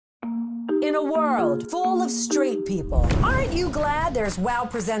In a world full of straight people, aren't you glad there's WOW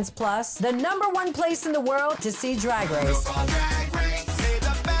Presents Plus, the #1 place in the world to see Drag Race?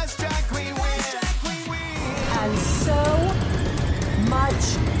 And so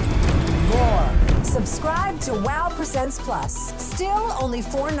much more. Subscribe to WOW Presents Plus. Still only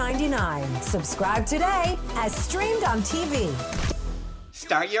 $4.99. Subscribe today as streamed on TV.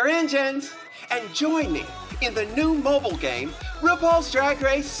 Start your engines and join me in the new mobile game, RuPaul's Drag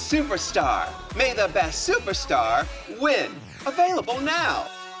Race Superstar. May the best superstar win. Available now.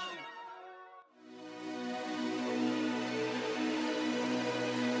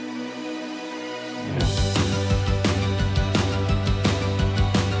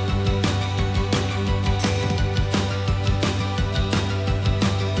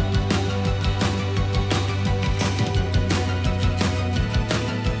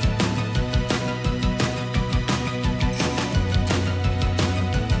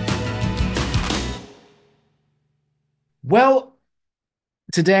 Well,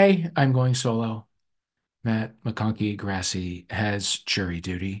 today I'm going solo. Matt McConkey Grassi has jury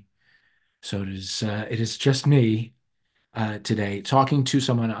duty. So it is just me today talking to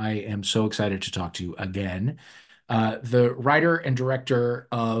someone I am so excited to talk to again. The writer and director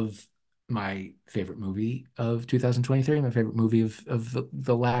of my favorite movie of 2023, my favorite movie of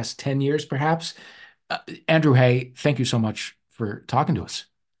the last 10 years, perhaps. Andrew Haigh, thank you so much for talking to us.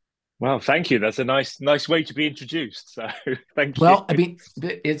 Well, thank you. That's a nice way to be introduced. So thank you. Well, I mean,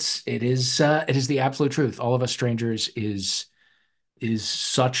 it is the absolute truth. All of Us Strangers is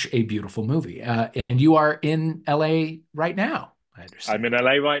such a beautiful movie. And you are in LA right now, I understand. I'm in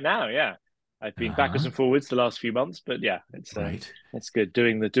LA right now, yeah. I've been backwards and forwards the last few months, but yeah, it's right. It's good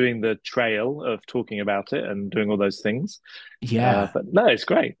doing the trail of talking about it and doing all those things. Yeah. But no, it's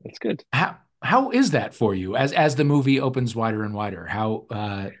great. It's good. How is that for you as the movie opens wider and wider? How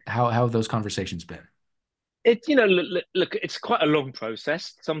have those conversations been? Look, it's quite a long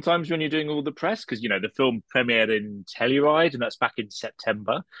process sometimes when you're doing all the press because the film premiered in Telluride and that's back in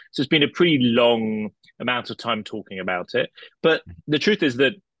September, so it's been a pretty long amount of time talking about it. But the truth is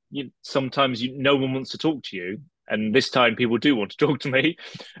that sometimes no one wants to talk to you, and this time people do want to talk to me,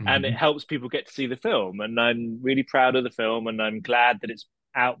 and it helps people get to see the film. And I'm really proud of the film, and I'm glad that it's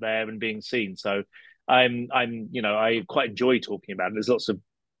out there and being seen. So I quite enjoy talking about it. There's lots of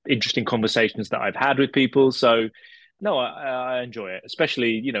interesting conversations that I've had with people. So no, I enjoy it,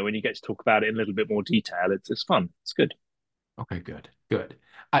 especially, when you get to talk about it in a little bit more detail. It's fun. It's good. Okay, good.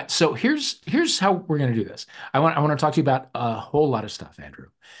 So here's how we're going to do this. I want to talk to you about a whole lot of stuff, Andrew.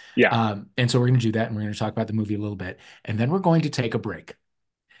 Yeah. And so we're going to do that, and we're going to talk about the movie a little bit, and then we're going to take a break.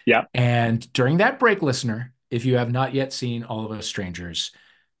 Yeah. And during that break, listener, if you have not yet seen All of Us Strangers,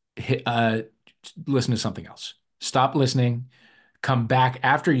 listen to something else. Stop listening. Come back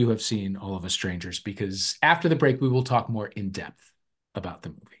after you have seen All of Us Strangers, because after the break, we will talk more in depth about the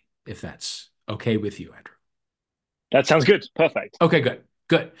movie, if that's okay with you, Andrew. That sounds good. Perfect. Okay,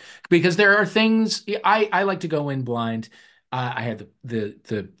 good. Because there are things I like to go in blind. I had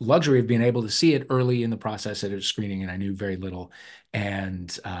the luxury of being able to see it early in the process at a screening, and I knew very little, and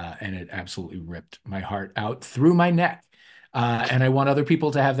it absolutely ripped my heart out through my neck. And I want other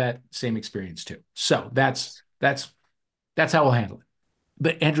people to have that same experience too. So that's how we'll handle it.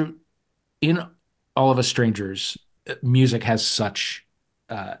 But Andrew, in All of Us Strangers, music has such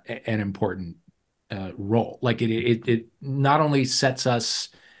an important role. Like it not only sets us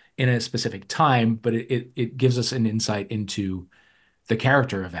in a specific time, but it gives us an insight into the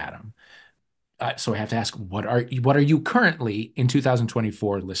character of Adam. So I have to ask, what are you currently in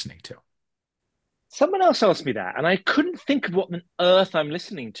 2024 listening to? Someone else asked me that, and I couldn't think of what on earth I'm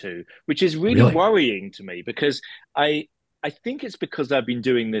listening to, which is really worrying to me, because I think it's because I've been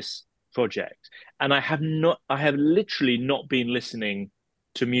doing this project and I have literally not been listening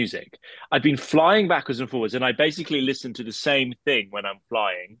to music. I've been flying backwards and forwards, and I basically listen to the same thing when I'm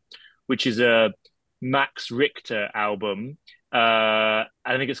flying, which is a Max Richter album. I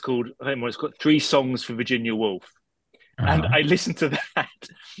think it's called 3 Songs for Virginia Woolf. And I listen to that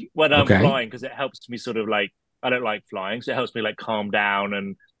when I'm flying because it helps me sort of like, I don't like flying, so it helps me like calm down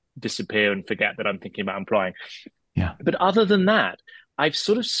and disappear and forget that I'm thinking about I'm flying. Yeah. But other than that, I've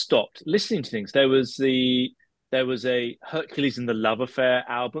sort of stopped listening to things. There was a Hercules and the Love Affair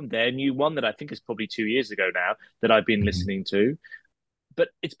album, their new one that I think is probably 2 years ago now, that I've been listening to. But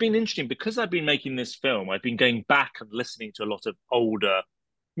it's been interesting because I've been making this film. I've been going back and listening to a lot of older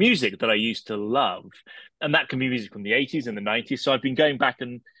music that I used to love. And that can be music from the 80s and the 90s. So I've been going back,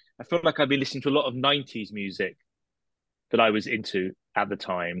 and I feel like I've been listening to a lot of 90s music that I was into at the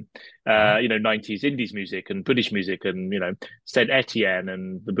time. Uh-huh. 90s indies music and British music, and Saint Etienne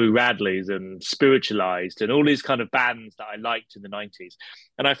and the Boo Radleys and Spiritualized and all these kind of bands that I liked in the 90s.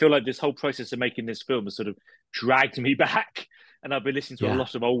 And I feel like this whole process of making this film has sort of dragged me back. And I've been listening to a Yeah.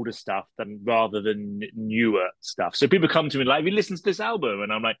 lot of older stuff rather than newer stuff. So people come to me like, "Have you listened to this album?"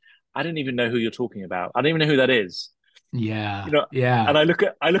 And I'm like, "I don't even know who you're talking about. I don't even know who that is." Yeah. And Yeah. I look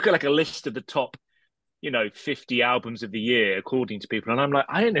at like a list of the top 50 albums of the year according to people, and I'm like,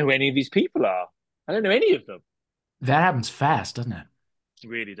 I don't know who any of these people are. I don't know any of them. That happens fast, doesn't it? It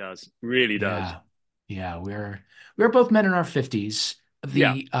really does. Really does. Yeah. Yeah. We're both men in our 50s.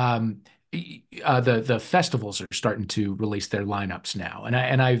 Yeah. The festivals are starting to release their lineups now.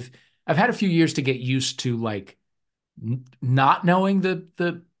 I've had a few years to get used to like not knowing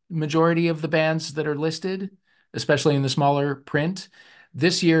the majority of the bands that are listed, especially in the smaller print.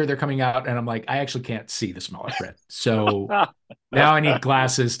 This year they're coming out and I'm like, I actually can't see the smaller print. So now I need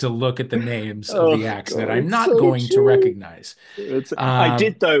glasses to look at the names of the Oh acts that God, I'm it's not so going to true. recognize. I Um,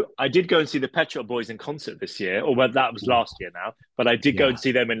 did though. I did go and see the Pet Shop Boys in concert this year, or well, that was last year now. But I did go and yeah.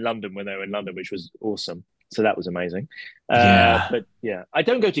 see them in London when they were in London, which was awesome. So that was amazing. Yeah. But yeah, I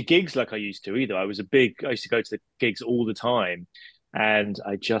don't go to gigs like I used to either. I used to go to the gigs all the time, and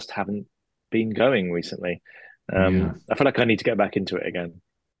I just haven't been going recently. Yeah. I feel like I need to get back into it again.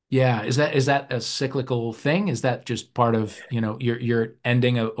 Yeah. Is that a cyclical thing? Is that just part of, you're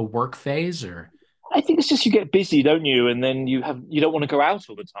ending a work phase or I think it's just you get busy, don't you? And then you don't want to go out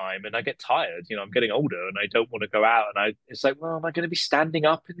all the time. And I get tired. I'm getting older and I don't want to go out. And it's like, well, am I going to be standing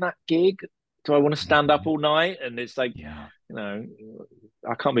up in that gig? Do I want to stand up Mhm. all night? And it's like, Yeah. you know,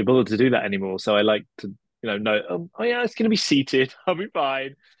 I can't be bothered to do that anymore. So I like to, know, oh yeah, it's going to be seated. I'll be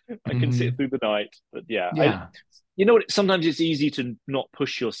fine. I can sit Mhm. through the night. But yeah, Yeah. you know what? Sometimes it's easy to not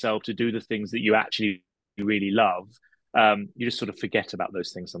push yourself to do the things that you actually really love. You just sort of forget about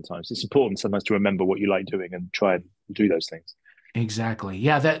those things sometimes. It's important sometimes to remember what you like doing and try and do those things. Exactly.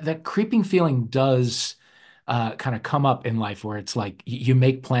 Yeah, that creeping feeling does kind of come up in life where it's like you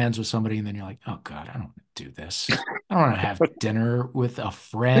make plans with somebody and then you're like, oh God, I don't want to do this. I don't want to have dinner with a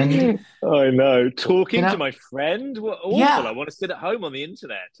friend. I know. You Talking to know? my friend, what awful. I Yeah, want to sit at home on the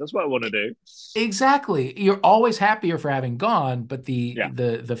internet. That's what I want to do. exactly. You're always happier for having gone, but the Yeah.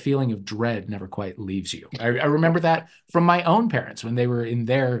 the feeling of dread never quite leaves you. I remember that from my own parents when they were in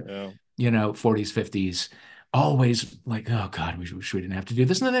their, Yeah. 40s, 50s, always like, oh God, we wish we didn't have to do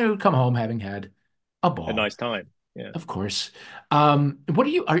this. And then they would come home having had a A ball. nice time. Yeah. Of course. What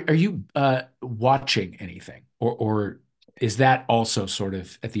are you watching anything, or is that also sort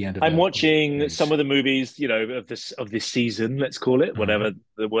of at the end of I'm a watching some phase? of the movies, of this season, let's call it, Uh-huh. whatever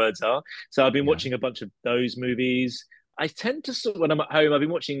the words are. So I've been Yeah. watching a bunch of those movies. I tend to when I'm at home, I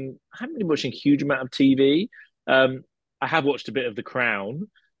haven't been watching a huge amount of TV. I have watched a bit of The Crown,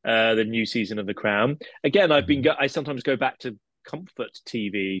 the new season of The Crown. Again, Mhm. I sometimes go back to comfort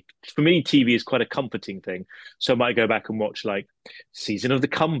TV. For me, TV is quite a comforting thing. So I might go back and watch like season of The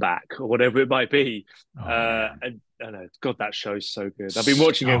Comeback or whatever it might be. Oh man, And I know, God, that show's so good. I've been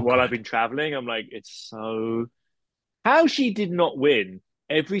watching it so while I've good. been traveling. I'm like, it's so. How she did not win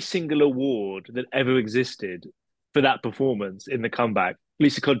every single award that ever existed for that performance in The Comeback.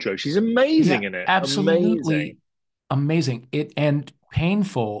 Lisa Kudrow, she's amazing Yeah, in it. Amazing. absolutely amazing. It and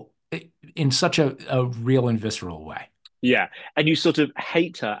painful in such a real and visceral way. Yeah. And you sort of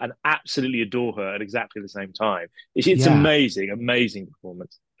hate her and absolutely adore her at exactly the same time. It's Yeah, amazing, amazing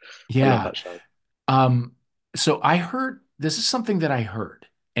performance. I love yeah. that show. Um, so I heard this is something that I heard,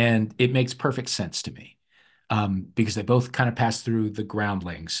 and it makes perfect sense to me. Because they both kind of pass through the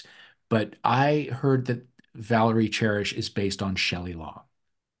groundlings. But I heard that Valerie Cherish is based on Shelley Long.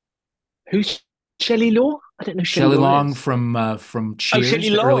 Who's Shelley Law? I don't know who Shelley Shelley Law Long is. from Oh, Shelley Cheers,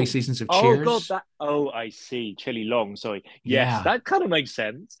 the early Long. seasons of Oh God, Cheers. that. Oh, I see. Shelley Long. Sorry. Yes, Yeah, that kind of makes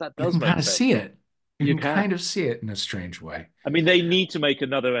sense. That you does can kind make of sense. see it. You You can can. kind of see it in a strange way. I mean, they need to make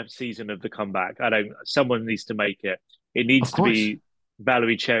another season of The Comeback. I don't. Someone needs to make it. It Of needs to course. be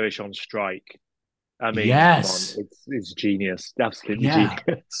Valerie Cherish on strike. I mean, come on, Yes. it's genius, absolutely Yeah.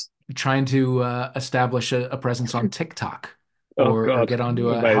 genius. Trying to establish a presence on TikTok Oh or God, get onto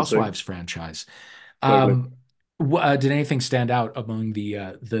a amazing, Housewives franchise. totally. Um, did anything stand out among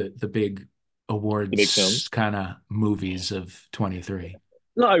the big The big awards films. kind of movies of 23?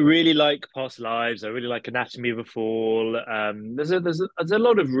 No, I really like Past Lives. I really like Anatomy of a Fall. There's a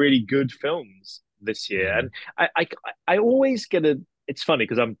lot of really good films this year, and Mhm. I always get a. It's funny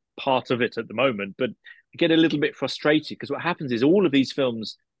because I'm part of it at the moment, but I get a little bit frustrated because what happens is all of these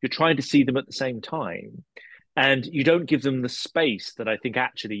films you're trying to see them at the same time, and you don't give them the space that I think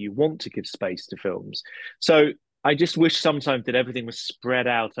actually you want to give space to films. So I just wish sometimes that everything was spread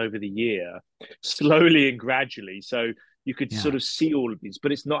out over the year, slowly and gradually, so you could sort Yeah. of see all of these.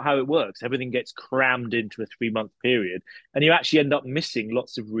 But it's not how it works. Everything gets crammed into a 3 month period, and you actually end up missing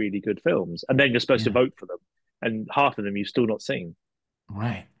lots of really good films. And then you're supposed to Yeah. vote for them, and half of them you've still not seen.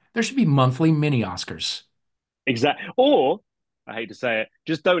 Right. There should be monthly mini Oscars. Exactly. Or I hate to say it,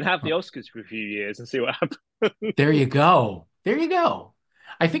 just don't have the Huh. Oscars for a few years and see what happens. There you go. There you go.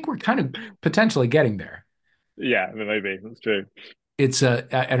 I think we're kind of potentially getting there. Yeah, maybe that's true. It's I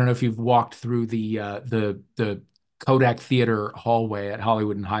don't know if you've walked through the Kodak Theater hallway at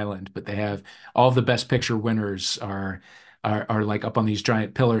Hollywood and Highland, but they have all the Best Picture winners are like up on these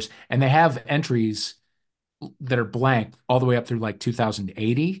giant pillars, and they have entries that are blank all the way up through like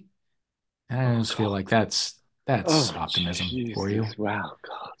 2080. And I Oh just feel God. like that's Oh optimism for you. Jesus! Wow,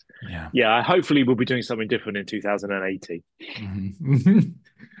 God. Yeah. Yeah, hopefully we'll be doing something different in 2080. Mhm.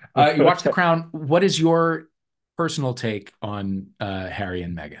 You watch The Crown. What is your personal take on Harry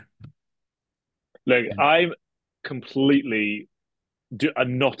and Meghan? Look, And I'm completely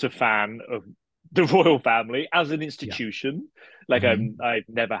not a fan of the royal family as an yeah. institution. Like Mhm. I've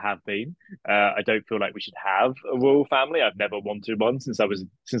never have been. I don't feel like we should have a royal family. I've never wanted one since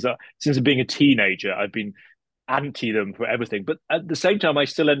being a teenager. I've been anti them for everything. But at the same time, I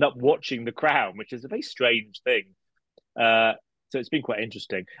still end up watching The Crown, which is a very strange thing. Uh, so it's been quite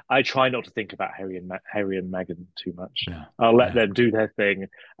interesting. I try not to think about Harry and Meghan too much. Yeah. I'll let Yeah. them do their thing,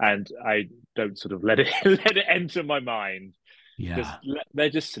 and I don't sort of let it let it enter my mind because Yeah. they're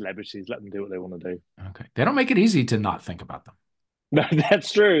just celebrities. Let them do what they want to do. Okay. They don't make it easy to not think about them. No,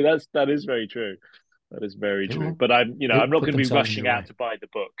 that's true. That is very true. That is very They true. will But they I'm will not put going to be themselves in your rushing out way. to buy the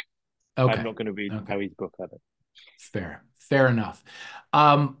book. I'm Okay. not going to read Okay. Harry's book either. Fair. Fair enough.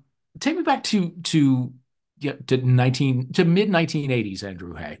 Um, Take me back to yeah to 19 to mid 1980s,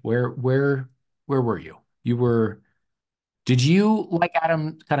 Andrew Haigh. Where were you? You were did you like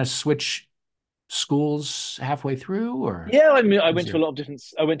Adam kind of switch schools halfway through or Yeah, I mean, what was your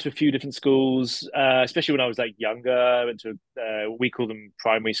I went to a few different schools, especially when I was like younger. I went to, we call them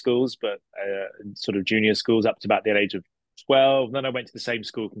primary schools, but sort of junior schools up to about the age of 12. Then I went to the same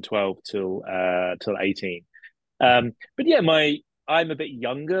school from 12 till 18. But yeah, I'm a bit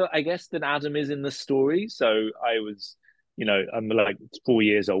younger, I guess, than Adam is in the story. So I'm like 4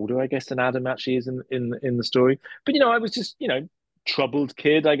 years older, I guess, than Adam actually is in the story. But I was just troubled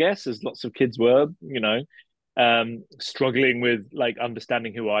kid, I guess, as lots of kids were. Struggling with like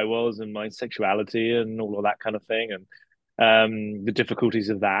understanding who I was and my sexuality and all of that kind of thing, and the difficulties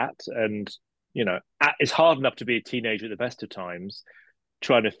of that. And it's hard enough to be a teenager at the best of times,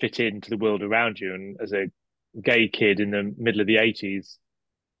 trying to fit into the world around you. And as a gay kid in the middle of the 80s,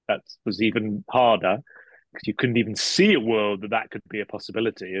 that was even harder because you couldn't even see a world that could be a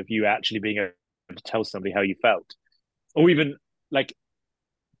possibility of you actually being able to tell somebody how you felt, or even like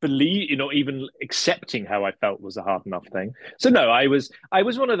believe even accepting how I felt was a hard enough thing. So no, I was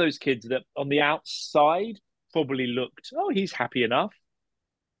one of those kids that on the outside probably looked, oh, he's happy enough,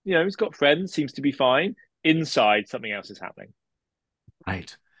 he's got friends, seems to be fine. Inside something else is happening.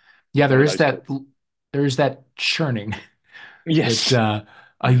 right? Yeah, One of those kids. there is that churning that Yes.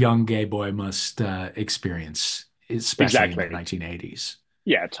 a young gay boy must experience, especially in the Exactly. 1980s.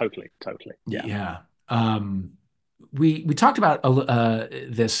 Yeah, totally, yeah. Yeah. We talked about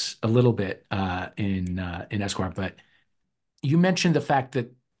this a little bit in Esquire, but you mentioned the fact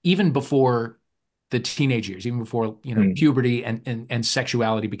that even before the teenage years, even before Mm. puberty and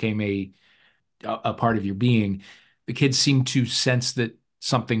sexuality became a part of your being, the kids seemed to sense that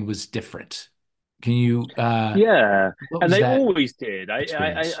something was different. Can you Yeah, what and was they that always did.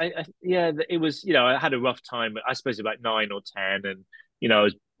 experience? Yeah, it was. I had a rough time. I suppose about 9 or 10, and I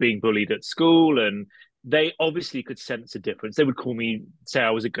was being bullied at school, and they obviously could sense a difference. They would call me, say I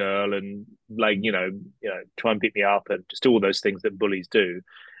was a girl, and like try and beat me up, and just all those things that bullies do.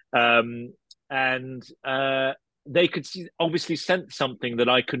 And they could obviously sense something that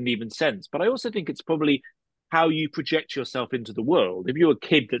I couldn't even sense. But I also think it's probably how you project yourself into the world. If you're a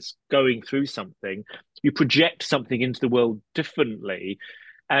kid that's going through something, you project something into the world differently,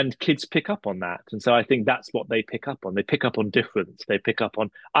 and kids pick up on that. And so I think that's what they pick up on. They pick up on difference, they pick up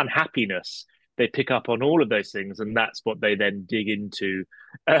on unhappiness, they pick up on all of those things, and that's what they then dig into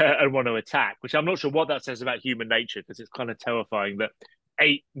and want to attack, which I'm not sure what that says about human nature, because it's kind of terrifying that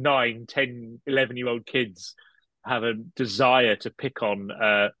 8, 9, 10, 11-year-old kids have a desire to pick on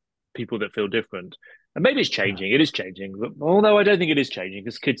people that feel different. And maybe it's Yeah. changing. It is changing, but although I don't think it is changing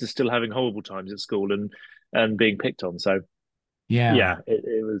because kids are still having horrible times at school and being picked on. So yeah, Yeah.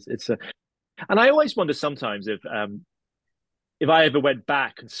 it's a. And I always wonder sometimes if I ever went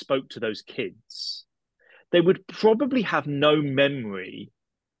back and spoke to those kids, they would probably have no memory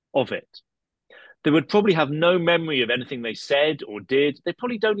of it. They would probably have no memory of anything they said or did. They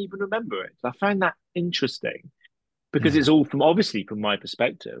probably don't even remember it. I find that interesting because Yeah. it's all from obviously from my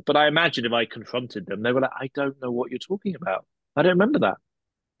perspective. But I imagine if I confronted them, they were like, I don't know what you're talking about. I don't remember that,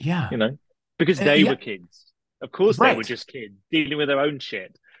 Yeah. because they Yeah. were kids. Of course, they were Right. just kids dealing with their own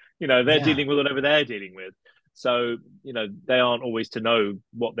shit. They're Yeah. dealing with whatever they're dealing with. So, they aren't always to know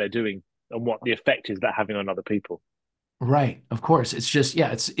what they're doing and what the effect is that having on other people. Right. Of course. It's just,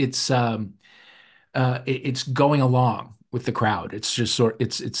 yeah, it's going along with the crowd. It's just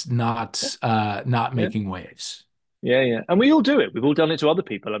it's not Yeah. making waves. Yeah, yeah. And we all do it. We've all done it to other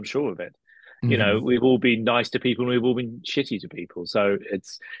people, I'm sure of it. Hmm. We've all been nice to people and we've all been shitty to people. So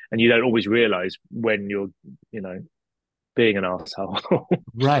and you don't always realize when you're, you know, being an asshole.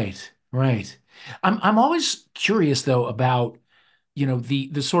 Right. Right. I'm always curious though about,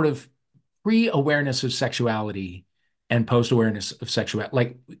 the sort of pre-awareness of sexuality and post-awareness of sexuality,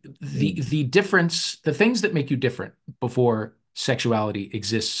 like the difference, the things that make you different before sexuality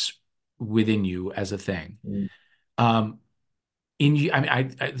exists within you as a thing. Mm. Um, in you, I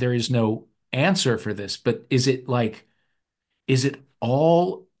mean, there is no answer for this, but is it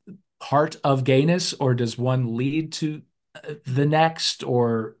all part of gayness, or does one lead to the next,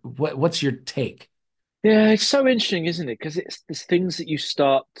 or what's your take? Yeah, it's so interesting, isn't it? Because there's things that you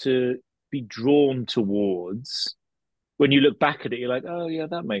start to be drawn towards when you look back at it. You're like, oh yeah,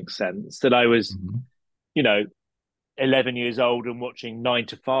 that makes sense. That I was, Mhm. you know, 11 years old and watching 9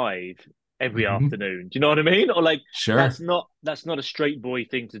 to 5 every Mhm. afternoon. Do you know what I mean? Or like Sure. that's not a straight boy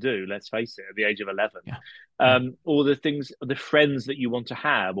thing to do. Let's face it, at the age of 11. Yeah. Yeah. Or the friends that you want to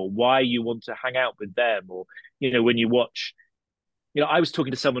have, or why you want to hang out with them, or when you watch. I was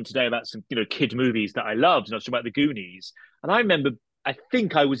talking to someone today about some kid movies that I loved, and I was talking about the Goonies, and I remember I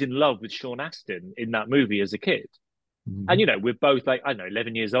think I was in love with Sean Astin in that movie as a kid. And Mhm. we're both like, I don't know,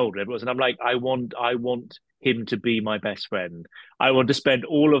 11 years old, whatever it was. And I'm like, I want him to be my best friend. I want to spend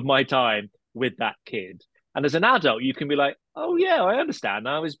all of my time with that kid. And as an adult, you can be like, oh yeah, I understand.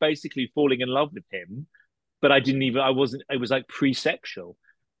 I was basically falling in love with him, but I wasn't, it was like pre-sexual.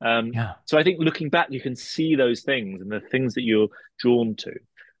 Yeah. So I think looking back, you can see those things and the things that you're drawn to.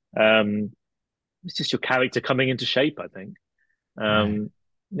 Um, it's just your character coming into shape, I think. Right. Um,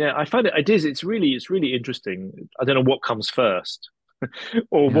 yeah, I find it's really interesting. I don't know what comes first,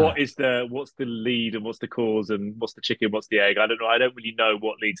 or Yeah. what's the lead and what's the cause and what's the chicken, what's the egg. I don't know. I don't really know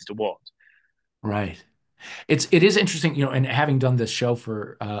what leads to what. Right. It is interesting, and having done this show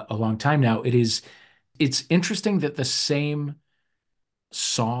for a long time now, it's interesting that the same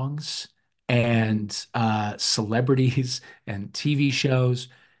songs Mm, and celebrities and TV shows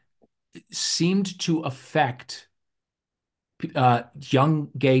seemed to affect young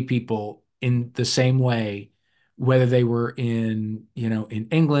gay people in the same way, whether they were in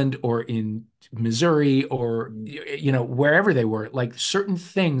England or in Missouri or mm, wherever they were. Like certain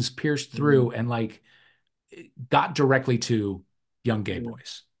things pierced mm, through and like got directly to young gay mm.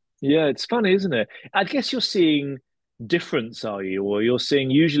 boys. Yeah, it's funny, isn't it? I guess you're seeing difference, are you? Or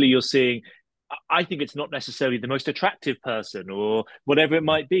usually you're seeing, I think it's not necessarily the most attractive person or whatever it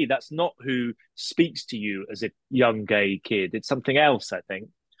might be. That's not who speaks to you as a young gay kid. It's something else, I think.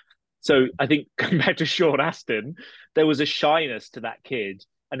 So I think going back to Sean Astin, there was a shyness to that kid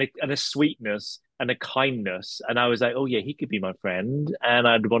and a sweetness and a kindness. And I was like, oh yeah, he could be my friend and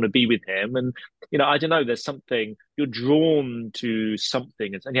I'd want to be with him. And, I don't know, there's something, you're drawn to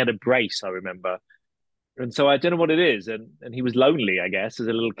something. And he had a brace, I remember. And so I don't know what it is. And he was lonely, I guess, as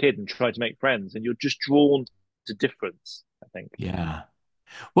a little kid and tried to make friends. And you're just drawn to difference, I think. Yeah.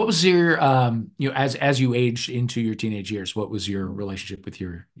 What was your as you aged into your teenage years, what was your relationship with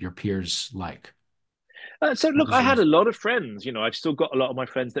your peers like? So What look, was I had a yours? lot of friends. I've still got a lot of my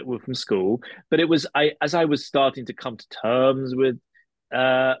friends that were from school, but it was as I was starting to come to terms with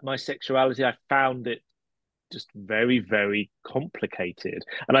my sexuality, I found it just very, very complicated.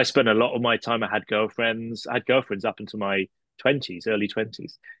 And I spent a lot of my time. I had girlfriends. I had girlfriends up into my 20s, early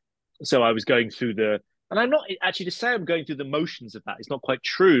 20s. So I was going through and I'm not actually to say I'm going through the motions of that. It's not quite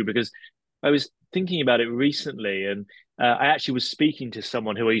true because I was thinking about it recently, and I actually was speaking to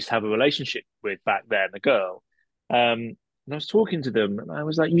someone who I used to have a relationship with back then, a girl. And I was talking to them, and I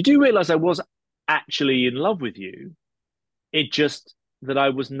was like, "You do realize I was actually in love with you. It just that I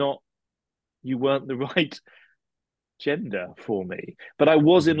was not. You weren't the right gender for me, but I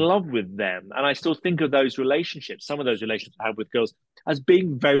was in Mhm. love with them. And I still think of those relationships, some of those relationships I had with girls, as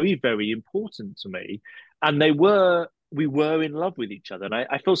being very, very important to me. And we were in love with each other. And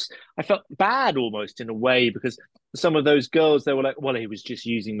I felt bad almost in a way because some of those girls, they were like, well, he was just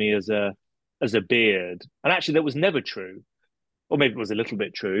using me as a as a beard. And actually, that was never true. Or maybe it was a little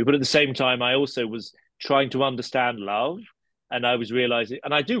bit true. But at the same time, I also was trying to understand love. And I was realizing,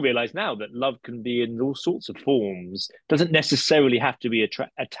 and I do realize now that love can be in all sorts of forms, doesn't necessarily have to be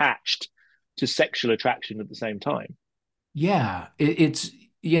attached to sexual attraction at the same time. Yeah,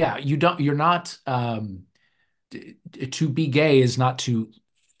 yeah, you're not to be gay is not to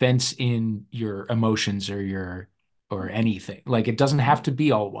fence in your emotions or anything. Like it doesn't have to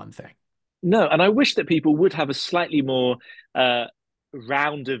be all one thing. No, and I wish that people would have a slightly more uh,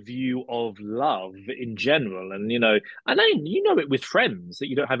 rounder view of love in general. And you know it with friends that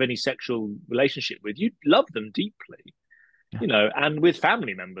you don't have any sexual relationship with, you love them deeply. Yeah. And with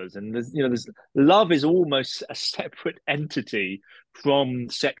family members, and there's love is almost a separate entity from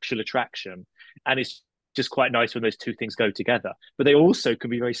sexual attraction, and it's just quite nice when those two things go together. But they also can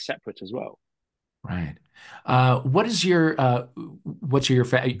be very separate as well. Right. What's your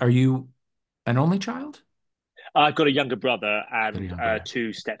are you an only child? I've got a younger brother Got a and young brother.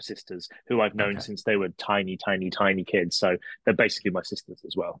 two stepsisters who I've known Okay. since they were tiny, tiny, tiny kids. So they're basically my sisters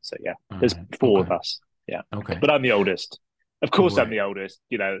as well. So yeah, All there's right. four Okay. of us. Yeah, Okay. but I'm the oldest. Of course, I'm Right. the oldest.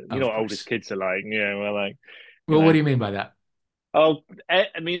 You know Of what oldest course. kids are like. We're like, you Well, what know, do you mean by that? oh, I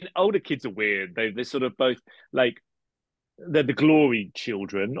mean, older kids are weird. They're sort of both like they're the glory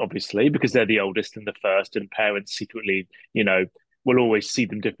children, obviously, because they're the oldest and the first, and parents secretly, will always see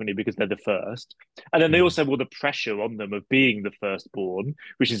them differently because they're the first. And then they Mhm. also have all the pressure on them of being the firstborn,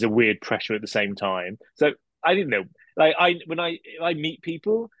 which is a weird pressure at the same time. So I didn't know. Like I meet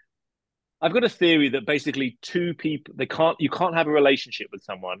people, I've got a theory that basically two people you can't have a relationship with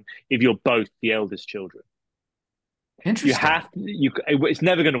someone if you're both the eldest children. You Interesting. have it's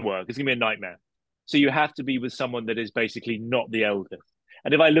never going to work. It's going to be a nightmare. So you have to be with someone that is basically not the eldest.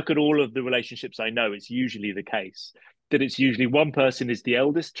 And if I look at all of the relationships I know, it's usually the case that it's usually one person is the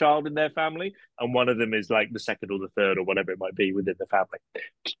eldest child in their family, and one of them is like the second or the third or whatever it might be within the family.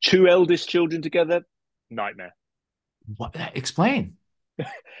 Two eldest children together, nightmare. What? Explain.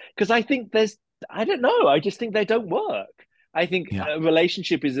 Because I don't know. I just think they don't work. I think Yeah. a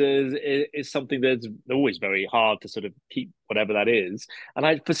relationship is something that's always very hard to sort of keep whatever that is.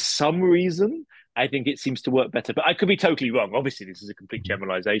 And for some reason, I think it seems to work better. But I could be totally wrong. Obviously, this is a complete Mhm.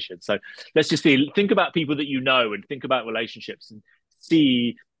 generalization. So let's just think about people that you know and think about relationships and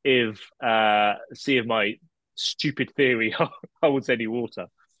see if my stupid theory holds any water.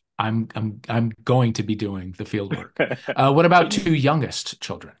 I'm going to be doing the field work. What about two youngest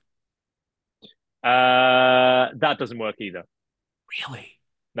children? That doesn't work either. Really?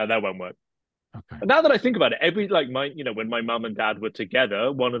 No, that won't work. Okay. And now that I think about it, when my mum and dad were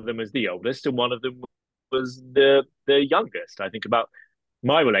together, one of them was the oldest and one of them was the youngest. I think about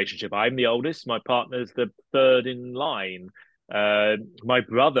my relationship. I'm the oldest. My partner's the third in line. My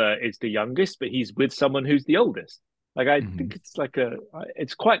brother is the youngest, but he's with someone who's the oldest. Like I Mhm. think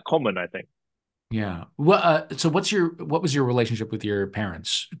it's quite common. I think. Yeah. Well, so what was your relationship with your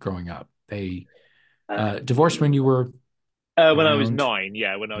parents growing up? They Uh, divorced when you were When I was around nine,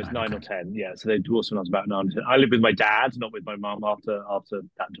 yeah, when I was nine. nine Okay. or 10, yeah. So they divorced when I was about 9 or 10. I lived with my dad, not with my mum after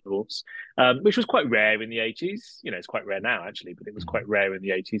that divorce, which was quite rare in the 80s. It's quite rare now actually, but it was quite Mhm. rare in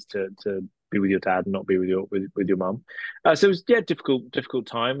the 80s to be with your dad and not be with your mum. So it was difficult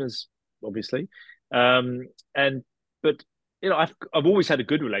time as obviously, and but I've always had a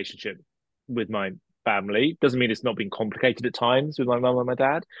good relationship with my family. Doesn't mean it's not been complicated at times with my mum and my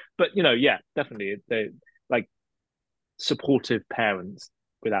dad, but yeah, definitely they like supportive parents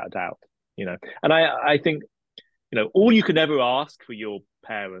without a doubt. And I think all you can ever ask for your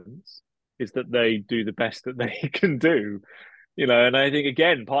parents is that they do the best that they can do. And I think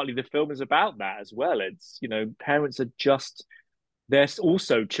again partly the film is about that as well. It's parents are just they're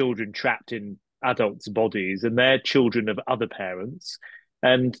also children trapped in adults' bodies, and they're children of other parents.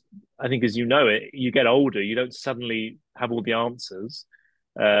 And I think, as you know, you get older, you don't suddenly have all the answers.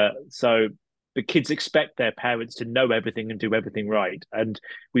 So the kids expect their parents to know everything and do everything right, and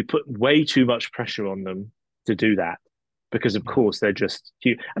we put way too much pressure on them to do that because, of Yeah. course, they're just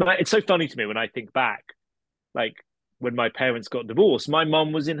cute. And it's so funny to me when I think back, like when my parents got divorced, my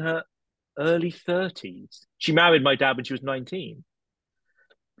mum was in her early 30s. She married my dad when she was 19.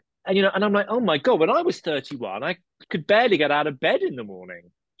 And I'm like, oh my God, when I was 31, I could barely get out of bed in the morning. Do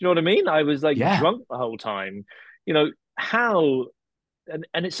you know what I mean? I was like Yeah. drunk the whole time. How,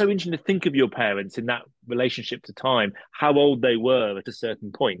 and it's so interesting to think of your parents in that relationship to time, how old they were at a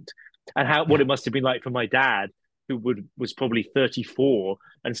certain point, and what Yeah. it must have been like for my dad, who was probably 34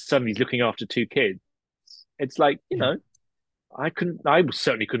 and suddenly he's looking after two kids. It's like, Yeah. I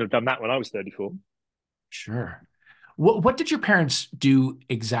certainly couldn't have done that when I was 34. Sure. What did your parents do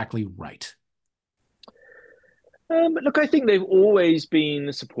exactly right? Look, I think they've always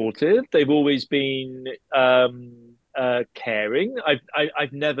been supportive. They've always been caring.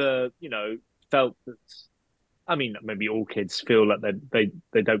 I've never, felt that. I mean, maybe all kids feel like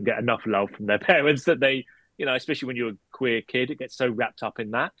they don't get enough love from their parents that they, especially when you're a queer kid, it gets so wrapped up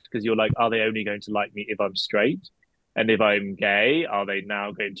in that because you're like, are they only going to like me if I'm straight? And if I'm gay, are they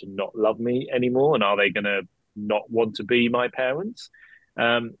now going to not love me anymore? And are they going to not want to be my parents?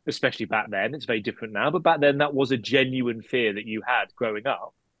 Especially back then, it's very different now. But back then, that was a genuine fear that you had growing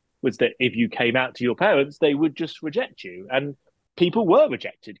up, was that if you came out to your parents, they would just reject you. And people were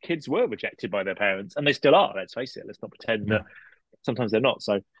rejected. Kids were rejected by their parents, and they still are. Let's face it. Let's not pretend Yeah. that sometimes they're not.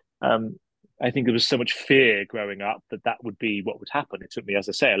 So, I think there was so much fear growing up that that would be what would happen. It took me, as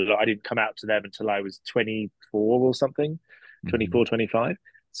I say, I didn't come out to them until I was 24 or something, Mm-hmm. 24, 25.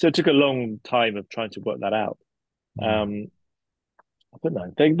 So it took a long time of trying to work that out. Yeah. But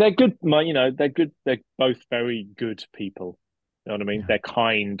no, they're good. They're good. They're both very good people. You know what I mean? Yeah. They're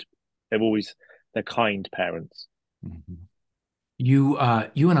kind. They're kind parents. Mm-hmm. You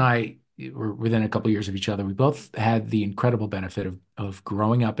and I were within a couple of years of each other. We both had the incredible benefit of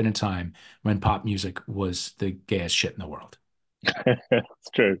growing up in a time when pop music was the gayest shit in the world. It's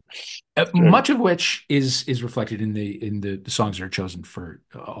true. It's true. Much of which is reflected in the songs that are chosen for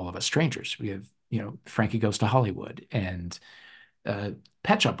all of us strangers. We have, Frankie Goes to Hollywood and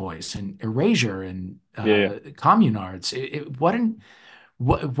Pet Shop Boys and Erasure and Yeah. Communards.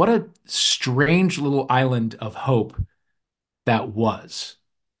 What a strange little island of hope that was.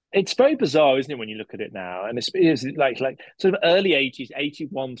 It's very bizarre, isn't it, when you look at it now? And it's like sort of early 80s,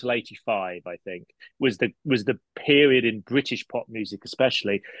 81 till 85, I think, was the period in British pop music,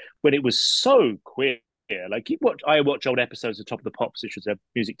 especially when it was so queer. Like I watch old episodes of Top of the Pops, which was a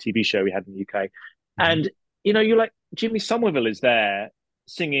music TV show we had in the UK. Mhm. And you're like, Jimmy Somerville is there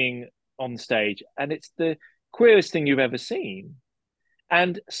singing on stage, and it's the queerest thing you've ever seen.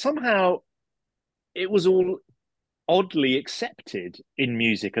 And somehow it was all oddly accepted in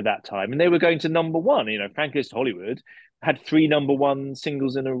music at that time, and they were going to number one. Frank Goes to Hollywood had three number one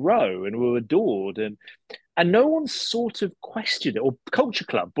singles in a row and were adored, and no one sort of questioned it. Or Culture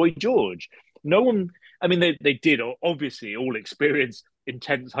Club, Boy George, no one. I mean, they did obviously all experience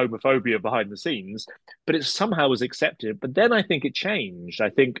intense homophobia behind the scenes, but it somehow was accepted. But then I think it changed. I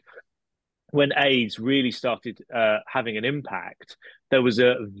think when AIDS really started having an impact, there was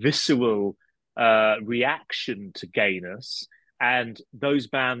a visceral reaction to gayness, and those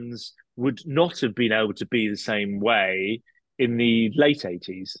bands would not have been able to be the same way in the late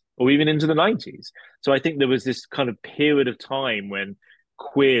 80s or even into the 90s. So I think there was this kind of period of time when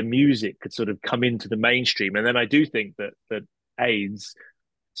queer music could sort of come into the mainstream. And then I do think that AIDS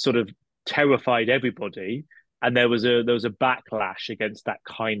sort of terrified everybody, and there was a backlash against that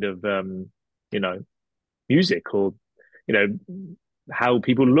kind of you know music, or you know how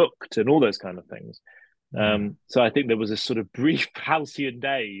people looked and all those kind of things. Yeah. So I think there was a sort of brief halcyon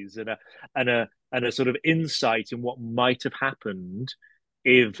days and a sort of insight in what might have happened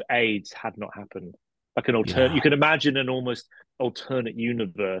if AIDS had not happened. Like an alternate, you Yeah. can imagine an almost alternate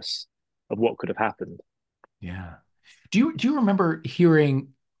universe of what could have happened. Yeah. Do you remember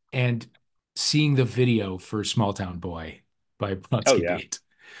hearing and seeing the video for Small Town Boy by Oh Brodsky yeah, Beat?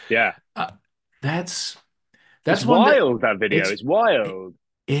 yeah. Uh, that's It's that's one that wild, that video. it's It's it, wild.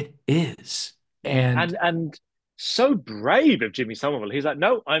 it is. And And so brave of Jimmy Somerville. He's like,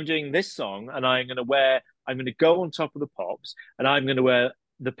 no, I'm doing this song, and I'm going to go on Top of the Pops, and I'm going to wear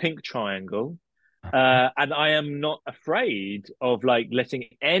the pink triangle, and I am not afraid of like letting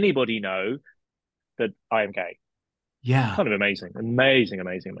anybody know that I am gay. yeah, Kind of amazing, amazing,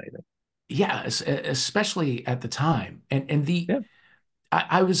 amazing, amazing. yeah, especially at the time. And the Yeah,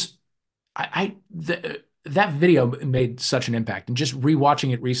 I was that video made such an impact. And just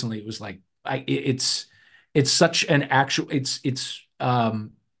rewatching it recently, it was like it's such an actual it's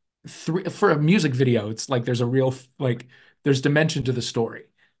three for a music video. It's like there's a real like there's dimension to the story.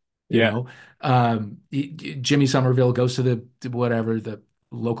 You yeah, know, Jimmy Somerville goes to the whatever the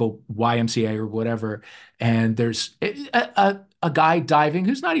local YMCA or whatever, and there's a guy diving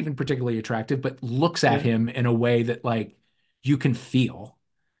who's not even particularly attractive, but looks at yeah, him in a way that like you can feel,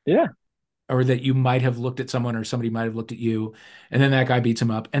 yeah, or that you might have looked at someone or somebody might have looked at you, and then that guy beats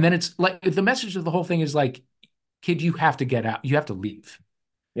him up, and then it's like the message of the whole thing is like, kid, you have to get out, you have to leave,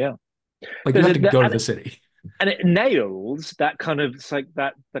 yeah. like you There's have a to go to and the city. and it nails that kind of, it's like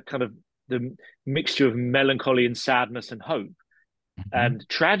that kind of the mixture of melancholy and sadness and hope Mhm. and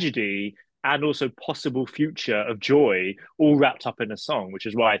tragedy, and also possible future of joy, all wrapped up in a song, which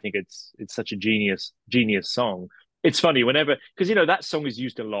is why I think it's such a genius song. It's funny whenever, because that song is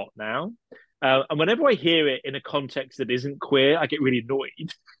used a lot now, And whenever I hear it in a context that isn't queer, I get really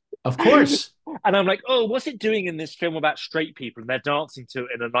annoyed. Of course. And I'm like, oh, what's it doing in this film about straight people and they're dancing to it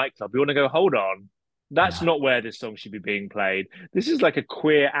in a nightclub? We want to go, hold on. That's Yeah. not where this song should be being played. This is like a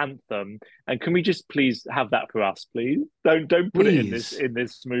queer anthem. And can we just please have that for us, please? Don't put it Please. in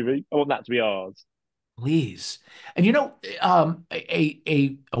this movie. I want that to be ours. Please. And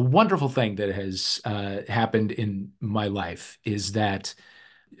a wonderful thing that has happened in my life is that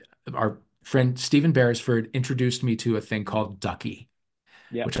our friend Stephen Beresford introduced me to a thing called Ducky,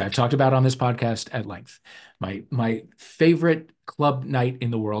 Yeah. which I've talked about on this podcast at length. My favorite club night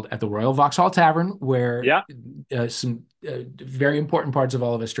in the world at the Royal Vauxhall Tavern, where Yeah. some very important parts of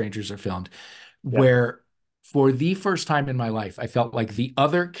All of Us Strangers are filmed, Yeah. where for the first time in my life, I felt like the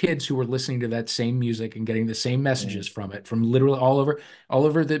other kids who were listening to that same music and getting the same Mm, messages from it, from literally all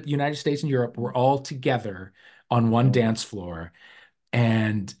over the United States and Europe, were all together on one mm. dance floor.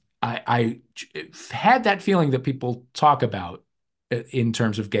 And I had that feeling that people talk about in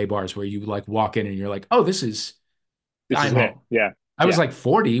terms of gay bars, where you like walk in and you're like, oh, This is I'm it. home. Yeah. I was Yeah. like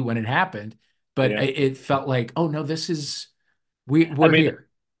 40 when it happened, but Yeah. it felt like, oh no, I we're mean, here.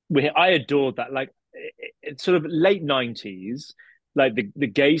 I adored that. Like, it's sort of late 90s. Like the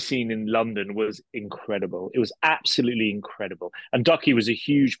gay scene in London was incredible. It was absolutely incredible, and Ducky was a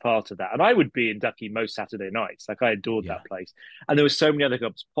huge part of that. And I would be in Ducky most Saturday nights. Like, I adored Yeah. that place. And there were so many other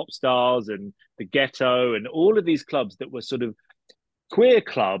clubs, Pop Stars and the Ghetto, and all of these clubs that were sort of queer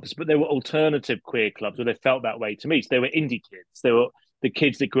clubs, but they were alternative queer clubs, where they felt that way to me. So they were indie kids. They were the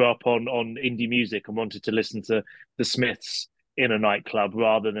kids that grew up on indie music and wanted to listen to the Smiths in a nightclub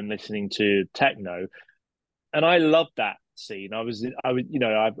rather than listening to techno. And I loved that scene.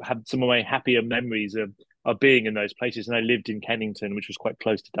 I've had some of my happier memories of being in those places. And I lived in Kennington, which was quite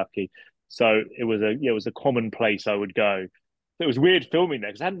close to Ducky, so it was a common place I would go. It was weird filming there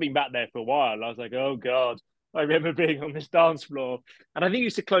because I hadn't been back there for a while. I was like, oh god, I remember being on this dance floor, and I think it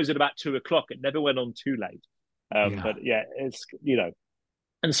used to close at about 2 o'clock. It never went on too late. Yeah. But yeah, it's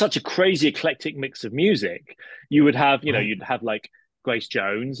and such a crazy eclectic mix of music. You would have, Right. you'd have like Grace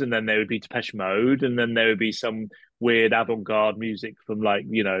Jones, and then there would be Depeche Mode, and then there would be some weird avant-garde music from like,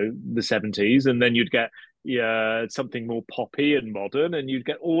 the 70s, and then you'd get something more poppy and modern, and you'd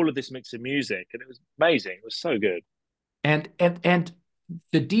get all of this mix of music, and it was amazing. It was so good. And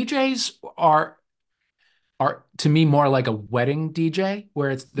the DJs are to me more like a wedding DJ,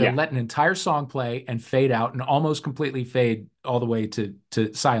 where they'll Yeah. let an entire song play and fade out and almost completely fade all the way to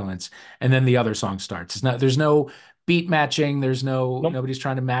silence, and then the other song starts. There's no beat matching, No, nobody's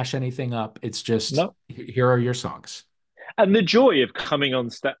trying to mash anything up. It's just no. here are your songs. And the joy of coming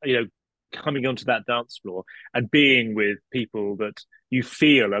onto that dance floor and being with people that you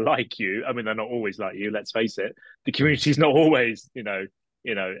feel are like you. I mean, they're not always like you. Let's face it. The Right. community's not always,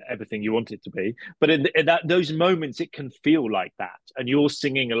 everything you want it to be. But in that those moments, it can feel like that, and you're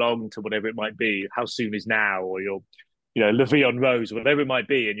singing along to whatever it might be. How soon is now, or you're, La Vie en Rose, whatever it might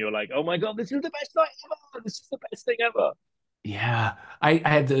be, and you're like, oh my god, this is the best night ever. This is the best thing ever. Yeah, I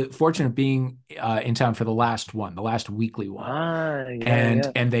had the fortune of being in town for the last weekly one, Ah, yeah,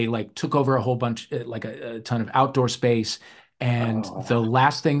 and yeah. they like took over a whole bunch, like a ton of outdoor space. And the Oh,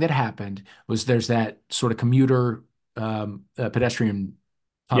 last thing that happened was there's that sort of commuter pedestrian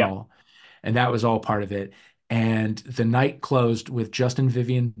yeah. tunnel, and that was all part of it. And the night closed with Justin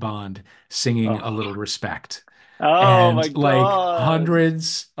Vivian Bond singing "A Oh, Little Respect," oh my and like god.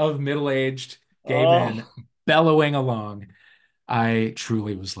 hundreds of middle-aged gay men Oh, bellowing along. I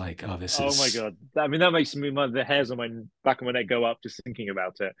truly was like, oh, this oh my is, god! I mean, that makes me the hairs on my back of my neck go up just thinking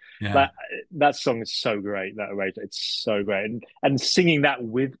about it. yeah, That that song is so great. That rate, it's so great, and singing that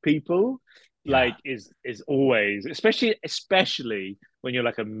with people, yeah, like, is always, especially when you're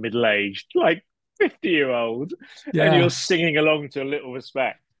like a middle aged, like 50-year-old, and you're yeah, singing along to a Little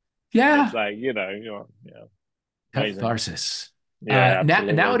Respect, and it's yeah, like, amazing. catharsis. Yeah, Now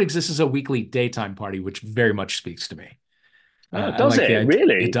absolutely. it exists as a weekly daytime party, which very much speaks to me. Oh, I does like the it idea. It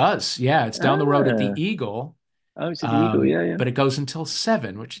really? does. Yeah, it's down the road at the Ah, Eagle, oh, it's at the Eagle. Yeah, yeah. but it goes until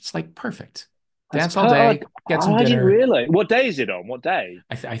 7, which it's like perfect. That's Dance all oh, day, get some I didn't dinner. realize. What day is it on? What day?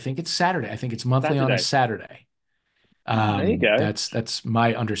 I think it's Saturday. I think it's monthly on a Saturday. Saturday. There you go. That's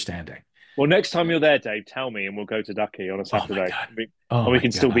my understanding. Well, next time you're there, Dave, tell me, and we'll go to Ducky on a Oh my Saturday. God. Oh And we my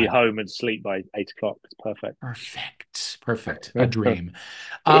can still be God. home and sleep by 8 o'clock. It's perfect. Perfect. Perfect. A dream.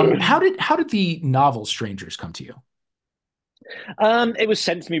 How did the novel Strangers come to you? It was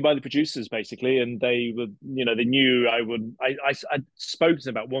sent to me by the producers, basically, and they were, they knew I would. I spoke to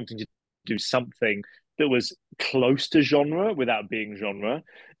them about wanting to do something that was close to genre without being genre,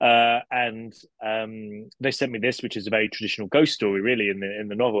 and they sent me this, which is a very traditional ghost story, really, in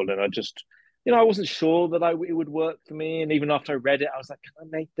the novel, and I just I wasn't sure that it would work for me. And even after I read it, I was like, can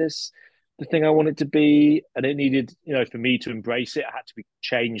I make this the thing I want it to be? And it needed, for me to embrace it, it had to be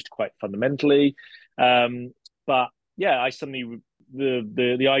changed quite fundamentally. But yeah, I suddenly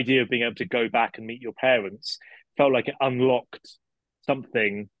the idea of being able to go back and meet your parents felt like it unlocked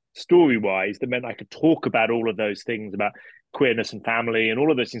something story wise that meant I could talk about all of those things about queerness and family and all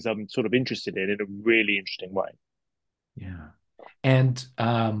of those things I'm sort of interested in a really interesting way. Yeah. And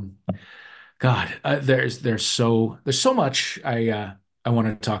God, there's so much I want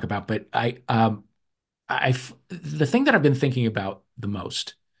to talk about, but the thing that I've been thinking about the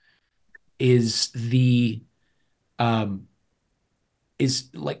most is the um is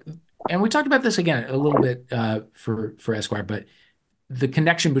like, and we talked about this again a little bit for Esquire, but the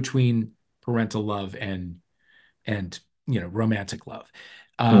connection between parental love and romantic love,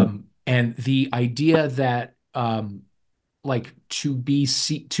 and the idea that like to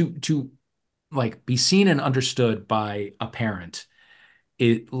like be seen and understood by a parent,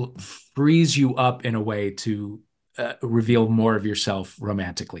 it frees you up in a way to reveal more of yourself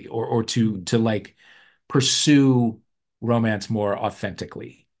romantically, or to like pursue romance more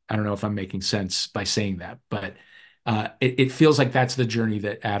authentically. I don't know if I'm making sense by saying that, but it feels like that's the journey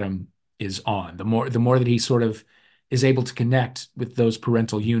that Adam is on. The more that he sort of is able to connect with those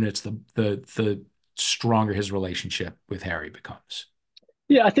parental units, the stronger his relationship with Harry becomes.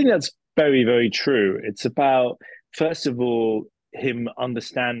 Yeah, I think that's very, very true. It's about, first of all, him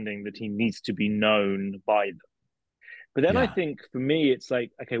understanding that he needs to be known by them. But then I Yeah, think for me, it's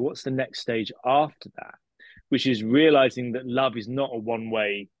like, okay, what's the next stage after that? Which is realizing that love is not a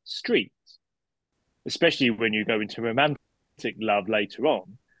one-way street, especially when you go into romantic love later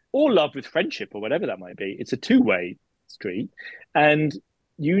on, or love with friendship or whatever that might be. It's a two-way street. And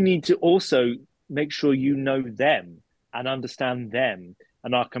you need to also make sure you know them and understand them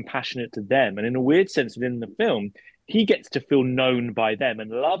and are compassionate to them. And in a weird sense, within the film, he gets to feel known by them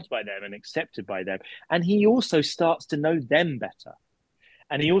and loved by them and accepted by them. And he also starts to know them better.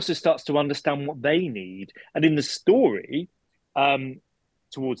 And he also starts to understand what they need. And in the story, um,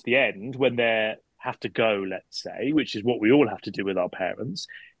 towards the end, when they have to go, let's say, which is what we all have to do with our parents,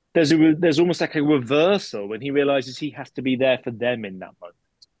 there's almost like a reversal when he realizes he has to be there for them in that moment.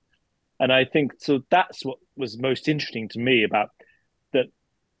 And I think so. That's what was most interesting to me about that.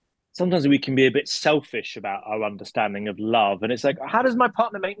 Sometimes we can be a bit selfish about our understanding of love, and it's like, how does my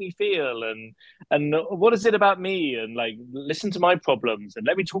partner make me feel, and what is it about me, and like, listen to my problems and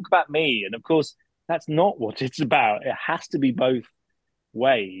let me talk about me. And of course, that's not what it's about. It has to be both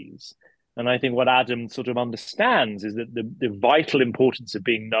ways. And I think what Adam sort of understands is that the vital importance of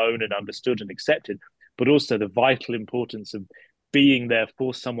being known and understood and accepted, but also the vital importance of being there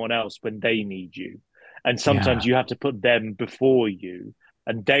for someone else when they need you. And sometimes yeah, you have to put them before you,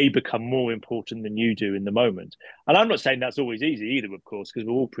 and they become more important than you do in the moment. And I'm not saying that's always easy either, of course, because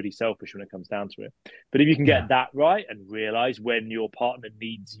we're all pretty selfish when it comes down to it. But if you can yeah, get that right and realize when your partner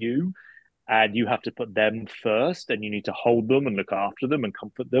needs you, and you have to put them first, and you need to hold them and look after them and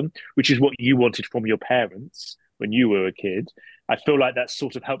comfort them, which is what you wanted from your parents when you were a kid. I feel like that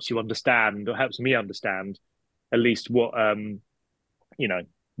sort of helps you understand, or helps me understand at least you know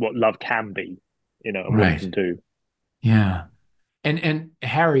what love can be, and what it right. can do. Yeah. And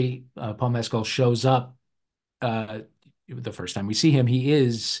Harry, Paul Mescal, shows up the first time we see him. He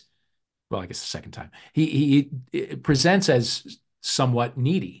is, well, I guess the second time. He presents as somewhat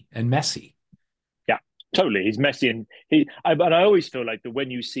needy and messy. Yeah, totally. He's messy, and but I always feel like that when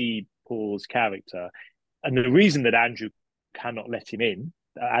you see Paul's character, and the reason that Andrew cannot let him in,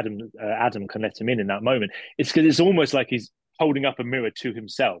 Adam can let him in that moment, it's because it's almost like he's holding up a mirror to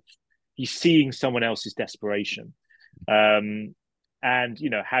himself. He's seeing someone else's desperation, um, and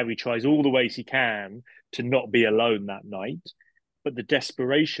Harry tries all the ways he can to not be alone that night, but the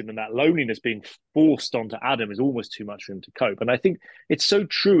desperation and that loneliness being forced onto Adam is almost too much for him to cope. And I think it's so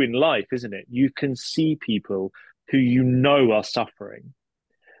true in life, isn't it? You can see people who are suffering,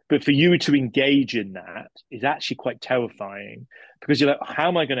 but for you to engage in that is actually quite terrifying, because you're like, how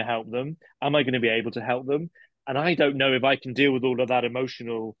am I going to help them? Am I going to be able to help them? And I don't know if I can deal with all of that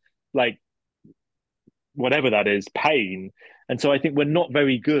emotional, like, whatever that is, pain. And so I think we're not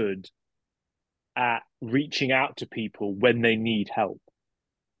very good at reaching out to people when they need help.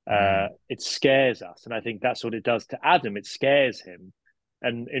 Right. It scares us. And I think that's what it does to Adam. It scares him.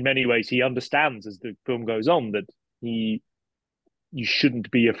 And in many ways, he understands as the film goes on that you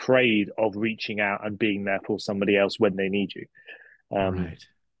shouldn't be afraid of reaching out and being there for somebody else when they need you. Um, Right.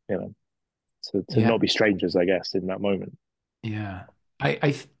 you know, to Yeah. not be strangers, I guess, in that moment. Yeah.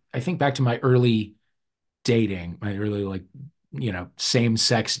 I think back to my early dating, my early like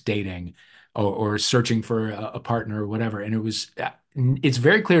same-sex dating or searching for a partner or whatever. And it's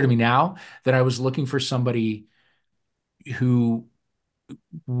very clear to me now that I was looking for somebody who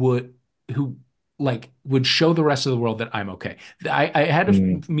would who would show the rest of the world that I'm okay. I had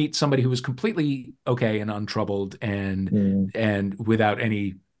to meet somebody who was completely okay and untroubled and without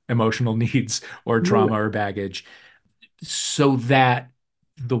any emotional needs or trauma or baggage, so that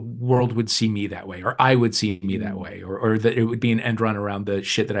the world would see me that way, or I would see me that way, or that it would be an end run around the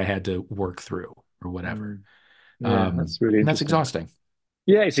shit that I had to work through or whatever. Yeah, that's really and that's interesting. exhausting.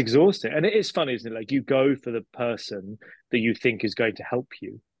 Yeah, it's exhausting. And it is funny, isn't it? Like you go for the person that you think is going to help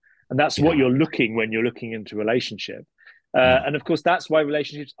you. And that's what you're looking when you're looking into a relationship. And of course, that's why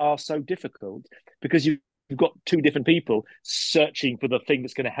relationships are so difficult, because you've got two different people searching for the thing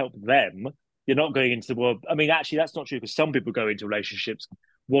that's going to help them. You're not going into the world. I mean, actually, that's not true, because some people go into relationships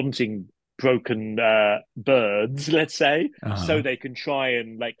wanting broken birds, let's say, so they can try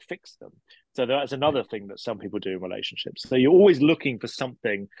and fix them. So that's another thing that some people do in relationships. So you're always looking for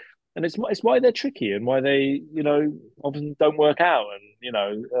something, and it's why they're tricky and why they, often don't work out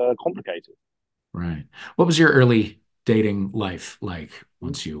and, complicated. Right. What was your early dating life like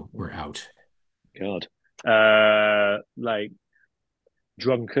once you were out? God,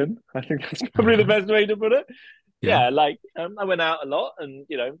 drunken. I think that's probably the best way to put it. Yeah, I went out a lot and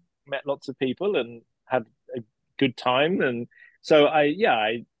met lots of people and had a good time, and so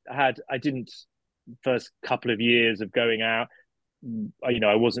I didn't, first couple of years of going out,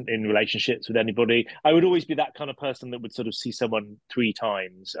 I wasn't in relationships with anybody. I would always be that kind of person that would sort of see someone 3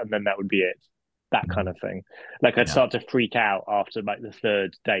 times and then that would be it, that kind of thing. I'd start to freak out after the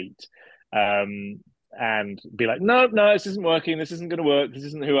third date, and be like, no, this isn't working, this isn't going to work, this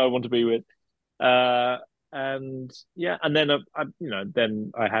isn't who I want to be with. And then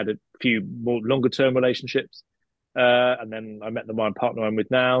then I had a few more longer term relationships, and then I met my partner I'm with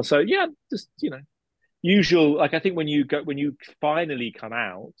now. So just usual. I think when you finally come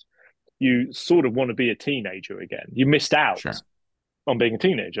out, you sort of want to be a teenager again. You missed out on being a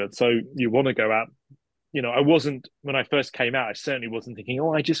teenager, so you want to go out. I wasn't, when I first came out, I certainly wasn't thinking,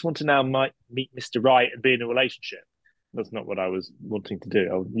 oh, I just want to now meet Mr. Right and be in a relationship. That's not what I was wanting to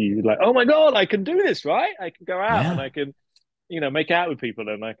do. You oh my God, I can do this, right? I can go out and I can, make out with people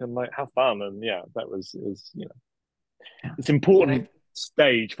and I can have fun. And it was it's important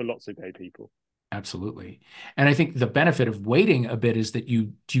stage for lots of gay people. Absolutely. And I think the benefit of waiting a bit is that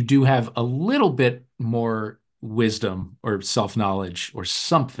you do have a little bit more wisdom or self-knowledge or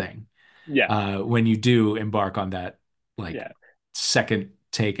something when you do embark on that second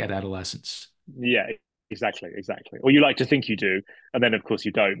take at adolescence. Yeah, exactly. Or you like to think you do, and then of course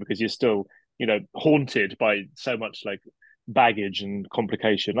you don't, because you're still, haunted by so much baggage and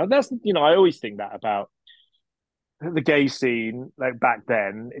complication. That's I always think that about the gay scene, back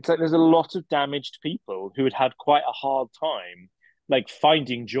then. It's there's a lot of damaged people who had quite a hard time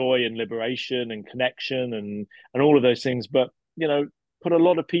finding joy and liberation and connection and all of those things, but put a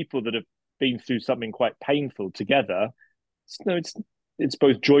lot of people that have been through something quite painful together. It's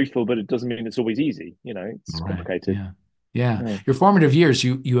both joyful, but it doesn't mean it's always easy. It's complicated. Yeah. Your formative years,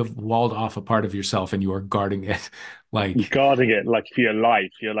 you have walled off a part of yourself and you are guarding it. You're guarding it for your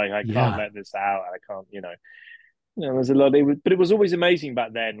life. You're I can't let this out. I can't, there's a lot. But it was always amazing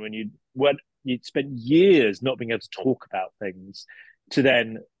back then when you'd spent years not being able to talk about things, to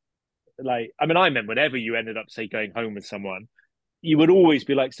then I remember whenever you ended up, say, going home with someone, you would always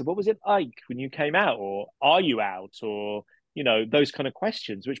be so what was it like when you came out, or are you out, or those kind of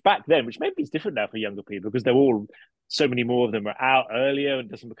questions, which back then, which maybe is different now for younger people because they're all, so many more of them are out earlier and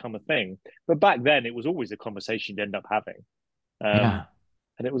it doesn't become a thing. But back then it was always a conversation you'd end up having. And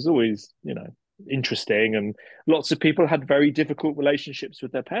it was always, interesting, and lots of people had very difficult relationships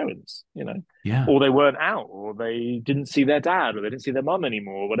with their parents, or they weren't out, or they didn't see their dad, or they didn't see their mum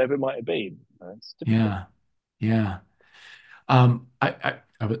anymore, or whatever it might have been. I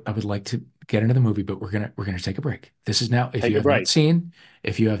would like to get into the movie, but we're gonna take a break. This is now, if you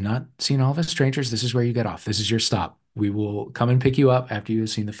have not seen All of Us Strangers, this is where you get off. This is your stop. We will come and pick you up after you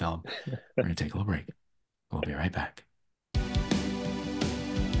have seen the film. We're gonna take a little break. We'll be right back.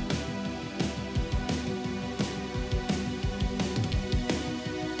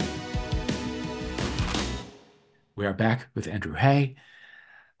 We are back with Andrew Haigh.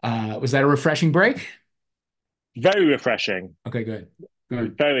 Was that a refreshing break? Very refreshing. Okay, good.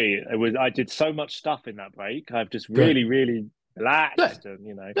 Very. It was. I did so much stuff in that break. I've just really, really relaxed, and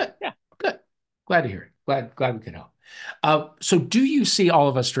good. Glad to hear it. Glad we could help. So, do you see All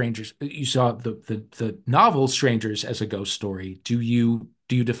of Us Strangers? You saw the novel Strangers as a ghost story. Do you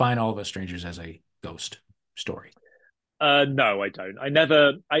define All of Us Strangers as a ghost story? No, I don't. I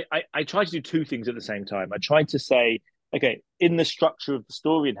never. I try to do two things at the same time. I try to say, okay, in the structure of the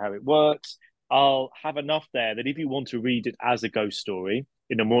story and how it works, I'll have enough there that if you want to read it as a ghost story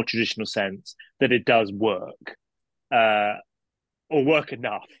in a more traditional sense, that it does work, uh, or work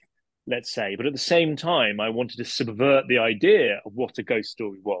enough, let's say. But at the same time, I wanted to subvert the idea of what a ghost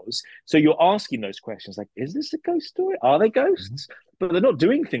story was. So you're asking those questions like, is this a ghost story? Are they ghosts? But they're not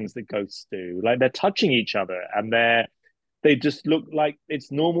doing things that ghosts do. Like they're touching each other and they just look like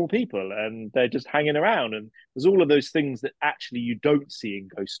it's normal people and they're just hanging around. And there's all of those things that actually you don't see in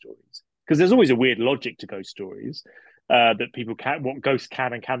ghost stories. Because there's always a weird logic to ghost stories that people can, what ghosts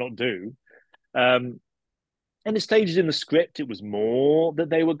can and cannot do. Um, and the stages in the script, it was more that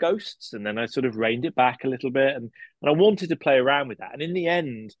they were ghosts. And then I sort of reined it back a little bit. And I wanted to play around with that. And in the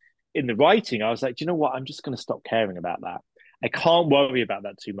end, in the writing, I was like, do you know what? I'm just going to stop caring about that. I can't worry about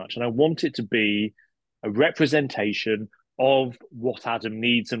that too much. And I want it to be a representation of what Adam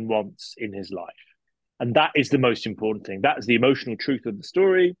needs and wants in his life. And that is the most important thing. That is the emotional truth of the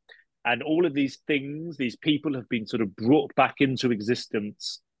story. And all of these things, these people have been sort of brought back into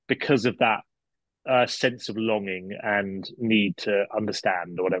existence because of that sense of longing and need to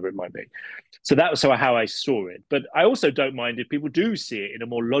understand or whatever it might be. So that was how I saw it. But I also don't mind if people do see it in a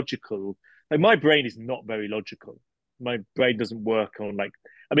more logical. Like my brain is not very logical. My brain doesn't work on like.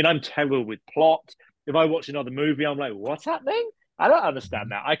 I mean, I'm terrible with plot. If I watch another movie, I'm like, what's happening? I don't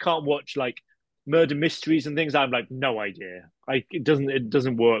understand that. I can't watch like murder mysteries and things. I'm like, no idea. It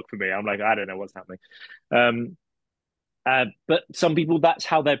doesn't work for me. I'm like, I don't know what's happening. But some people, that's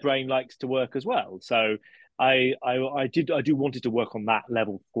how their brain likes to work as well. So I do wanted to work on that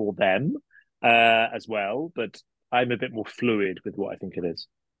level for them as well. But I'm a bit more fluid with what I think it is.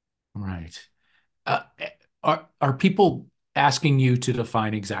 Right. Uh, are people asking you to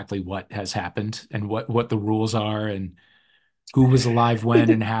define exactly what has happened and what the rules are and who was alive when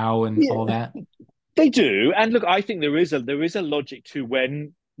and how and Yeah, all that? they do. And look, I think there is a logic to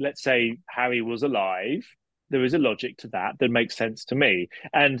when, let's say, Harry was alive. There is a logic to that that makes sense to me.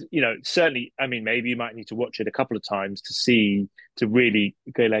 And, certainly, I mean, maybe you might need to watch it a couple of times to really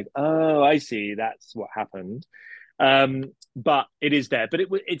go like, oh, I see, that's what happened. But it is there. But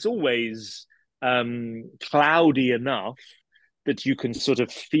it's always cloudy enough that you can sort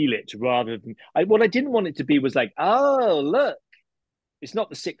of feel it rather than what I didn't want it to be was like, oh, look, it's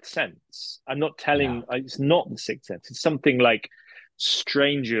not the sixth sense. I'm not Yeah. telling. It's not the sixth sense. It's something like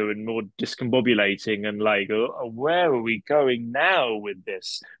stranger and more discombobulating and like, where are we going now with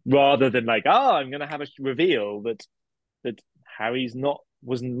this? Rather than like, oh, I'm going to have a reveal that Harry's not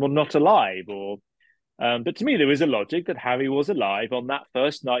alive. Or, but to me, there is a logic that Harry was alive on that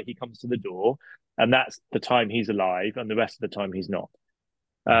first night he comes to the door, and that's the time he's alive, and the rest of the time he's not.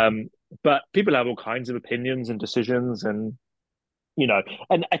 Um, but people have all kinds of opinions and decisions, and you know,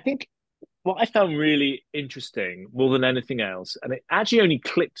 and I think what I found really interesting more than anything else, and it actually only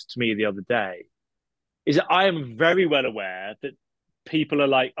clicked to me the other day, is that I am very well aware that people are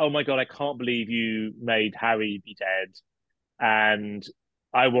like, oh my God, I can't believe you made Harry be dead. And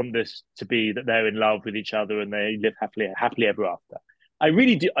I want this to be that they're in love with each other and they live happily ever after. I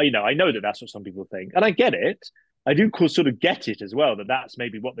really do, I know that that's what some people think. And I get it. I do sort of get it as well, that that's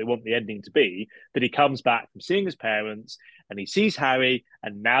maybe what they want the ending to be, that he comes back from seeing his parents and he sees Harry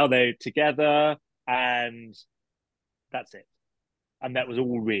and now they're together and that's it. And that was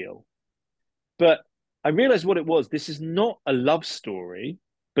all real. But I realized what it was. This is not a love story,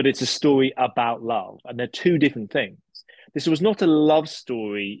 but it's a story about love. And they're two different things. This was not a love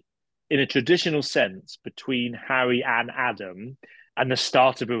story in a traditional sense between Harry and Adam and the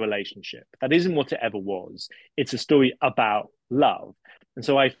start of a relationship. That isn't what it ever was. It's a story about love. And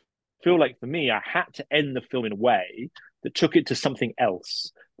so I feel like for me, I had to end the film in a way that took it to something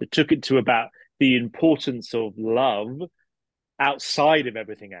else, that took it to about the importance of love outside of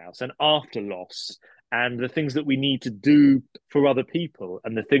everything else and after loss and the things that we need to do for other people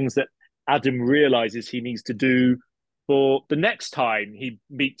and the things that Adam realizes he needs to do for the next time he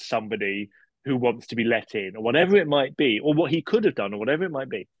meets somebody who wants to be let in or whatever it might be, or what he could have done or whatever it might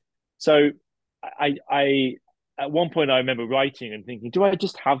be. So I at one point I remember writing and thinking, do I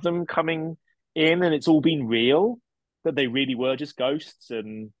just have them coming in and it's all been real, that they really were just ghosts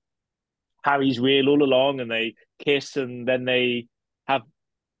and Harry's real all along and they kiss and then they have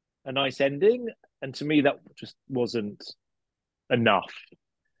a nice ending? And to me, that just wasn't enough.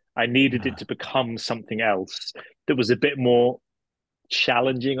 I needed it to become something else that was a bit more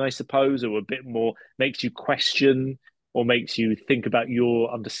challenging, I suppose, or a bit more makes you question or makes you think about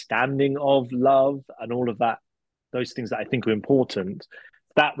your understanding of love and all of that, those things that I think are important.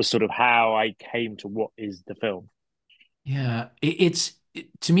 That was sort of how I came to what is the film. Yeah,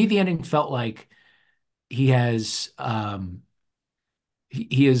 to me the ending felt like he has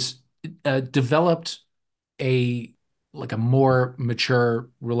he has developed a like a more mature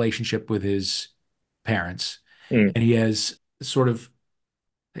relationship with his parents, Mm, and he has sort of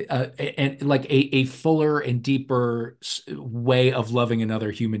and like a fuller and deeper way of loving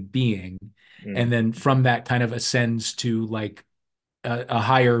another human being, and mm. then from that kind of ascends to like a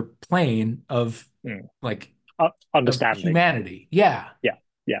higher plane Mm. like of Understanding. humanity. Yeah. Yeah,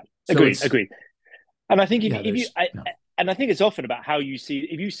 yeah. So Agreed, it's agreed. And I think yeah, if you there's no. and I think it's often about how you see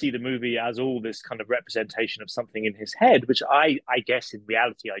if you see the movie as all this kind of representation of something in his head, which I guess in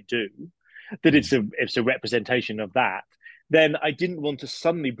reality I do, that Mm, it's a representation of that. Then I didn't want to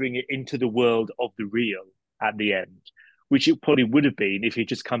suddenly bring it into the world of the real at the end, which it probably would have been if he'd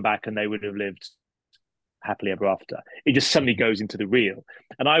just come back and they would have lived happily ever after. It just suddenly mhm. goes into the real.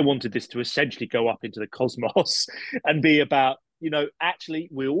 And I wanted this to essentially go up into the cosmos and be about, actually,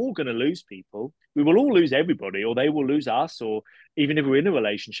 we're all going to lose people. We will all lose everybody, or they will lose us, or even if we're in a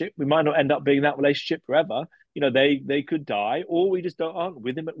relationship, we might not end up being in that relationship forever. They could die, or we just don't aren't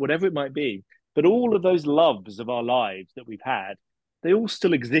with them, whatever it might be. But all of those loves of our lives that we've had, they all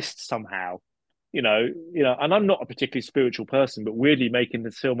still exist somehow. And I'm not a particularly spiritual person, but weirdly making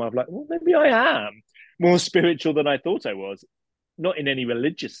this film, I'm like, well, maybe I am more spiritual than I thought I was, not in any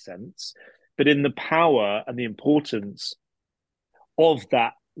religious sense, but in the power and the importance of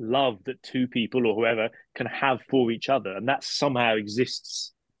that love that two people or whoever can have for each other. And that somehow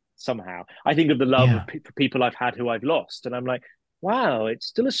exists somehow. I think of the love of Yeah. for people I've had who I've lost, and I'm like, wow, it's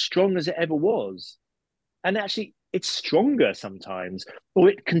still as strong as it ever was. And actually, it's stronger sometimes, or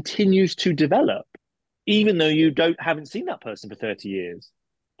it continues to develop, even though you haven't seen that person for 30 years,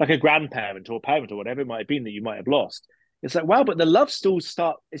 like a grandparent or a parent or whatever it might have been that you might have lost. It's like, wow, but the love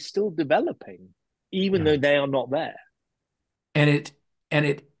is still developing, even Yeah. though they are not there. And it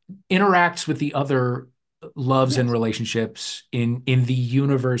interacts with the other loves and Yes, relationships in the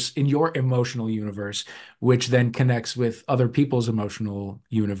universe, in your emotional universe, which then connects with other people's emotional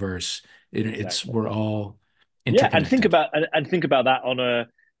universe. It's exactly. we're all Yeah, and interconnected. think about that on a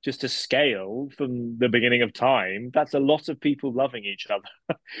just a scale from the beginning of time. That's a lot of people loving each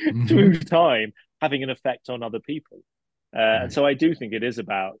other through Hmm. time, having an effect on other people. And Right. so I do think it is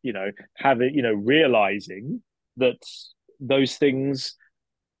about having realizing that those things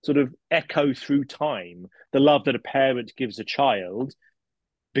sort of echo through time. The love that a parent gives a child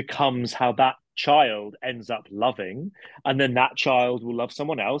becomes how that child ends up loving, and then that child will love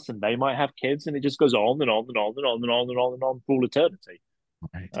someone else, and they might have kids, and it just goes on and on and on and on and on and on and on for all eternity.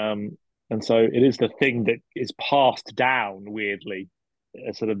 Right. Um, and so it is the thing that is passed down weirdly,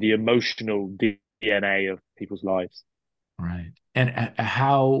 sort of the emotional DNA of people's lives. Right. And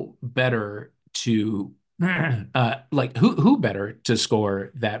how better to like who better to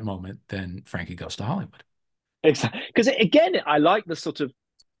score that moment than Frankie Goes to Hollywood? Exactly, because again, I like the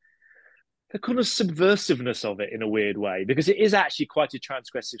kind of subversiveness of it in a weird way, because it is actually quite a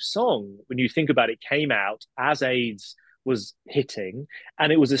transgressive song when you think about it. It came out as AIDS was hitting,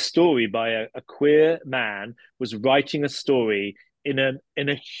 and it was a story by a queer man was writing a story in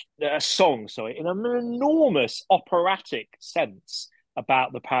a song, sorry, in an enormous operatic sense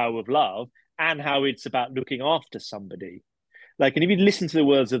about the power of love and how it's about looking after somebody. Like, and if you listen to the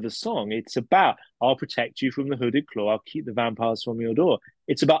words of the song, it's about, I'll protect you from the hooded claw, I'll keep the vampires from your door.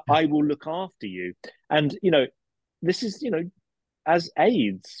 It's about, I will look after you. And, this is, as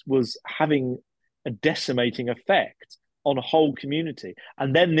AIDS was having a decimating effect on a whole community.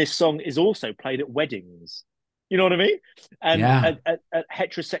 And then this song is also played at weddings. You know what I mean? And Yeah. at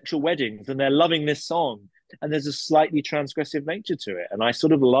heterosexual weddings, and they're loving this song. And there's a slightly transgressive nature to it. And I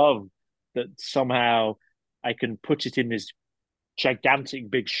sort of love that somehow I can put it in this gigantic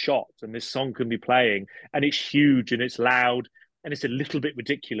big shot, and this song can be playing, and it's huge and it's loud and it's a little bit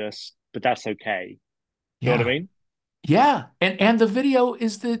ridiculous, but that's okay. You know what I Yeah. mean? Yeah. And the video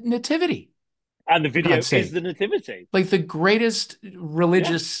is the nativity, And the for video God's is the sake. nativity. Like the greatest Yeah,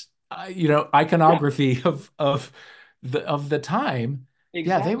 religious yeah, iconography of the time.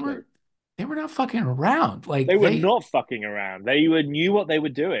 Yeah, they exactly. were they were not fucking around. Like They were they not fucking around. Knew what they were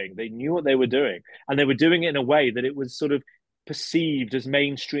doing. They knew what they were doing, and they were doing it in a way that it was sort of perceived as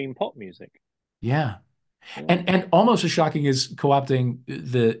mainstream pop music. yeah. Yeah. And almost as shocking as co-opting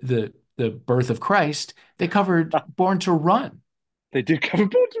the birth of Christ, they covered Born to Run. They did cover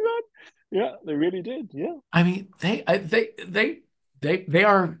Born to Run. Yeah, they really did. Yeah. I mean, they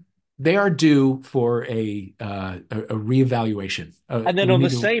are due for a reevaluation. And then We on the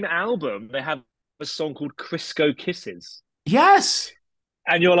need to. same album, they have a song called Crisco Kisses. Yes.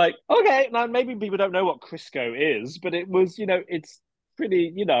 And you're like, okay, now maybe people don't know what Crisco is, but it was, it's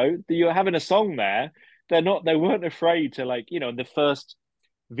pretty, you're having a song there. They weren't afraid to, like, in the first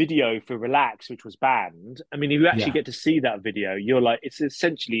video for Relax, which was banned. I mean, if you actually Yeah. get to see that video, you're like, it's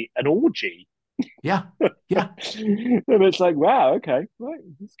essentially an orgy. Yeah. Yeah. And it's like, wow, okay, right,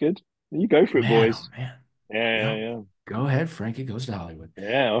 that's good. You go for it, Man, oh boys. man. Yeah, Yeah. yeah, Go ahead, Frankie goes to Hollywood.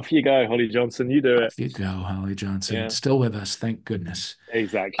 yeah. Off you go, Holly Johnson. You do it. Off you go, Holly Johnson. Yeah, Still with us, thank goodness.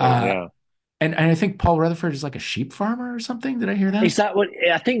 exactly. Uh, Yeah. and I think Paul Rutherford is like a sheep farmer or something. Did I hear that? Is that what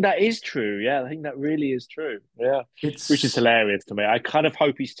I think that is true? Yeah, I think that really is true. Yeah, which is It's hilarious to me. I kind of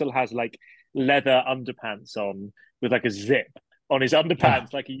hope he still has like leather underpants on with like a zip on his yeah,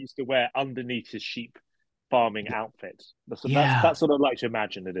 underpants, like he used to wear underneath his sheep farming outfit. yeah. That's what I'd like to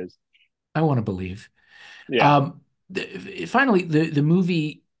imagine it is. I want to believe. Yeah. Finally, the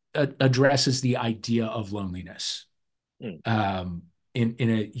movie addresses the idea of loneliness Mm. in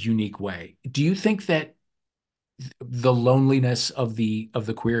a unique way. Do you think that the loneliness of the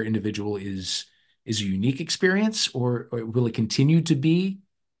queer individual is a unique experience, or will it continue to be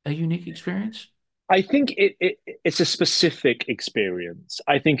a unique experience? I think it's a specific experience.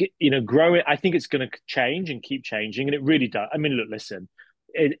 I think growing. I think it's going to change and keep changing, and it really does. I mean, look, listen,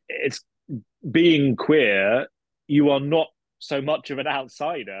 it's being queer. You are not so much of an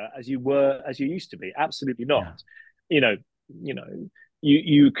outsider as you used to be. Absolutely not. Yeah, You know, you know,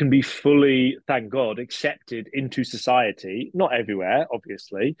 you can be fully, thank God, accepted into society. Not everywhere,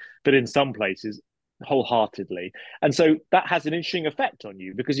 obviously, but in some places, wholeheartedly. And so that has an interesting effect on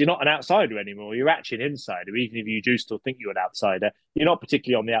you because you're not an outsider anymore. You're actually an insider. Even if you do still think you're an outsider, you're not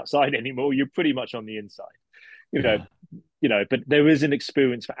particularly on the outside anymore. You're pretty much on the inside. You know, yeah, but there is an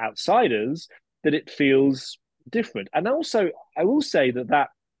experience for outsiders that it feels different. And also, I will say that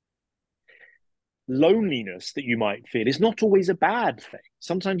loneliness that you might feel is not always a bad thing.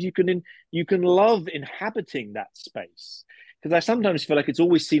 Sometimes you can love inhabiting that space because I sometimes feel like it's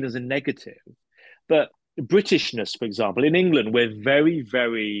always seen as a negative. But Britishness, for example, in England, we're very,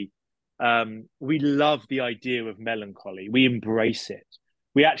 very we love the idea of melancholy. We embrace it.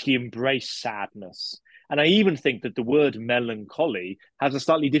 We actually embrace sadness. And I even think that the word melancholy has a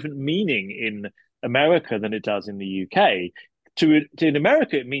slightly different meaning in America than it does in the UK. In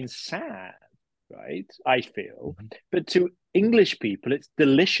America, it means sad, right? I feel. mhm, But to English people, it's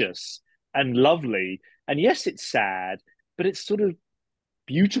delicious and lovely. And yes, it's sad, but it's sort of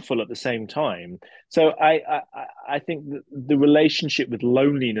beautiful at the same time. So I think that the relationship with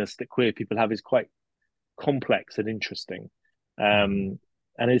loneliness that queer people have is quite complex and interesting. mhm.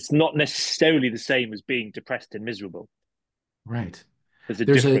 And it's not necessarily the same as being depressed and miserable. Right. There's a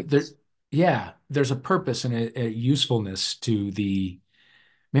There's a there, difference. yeah, there's a purpose and a usefulness to the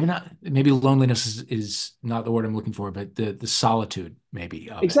maybe loneliness is not the word I'm looking for, but the solitude maybe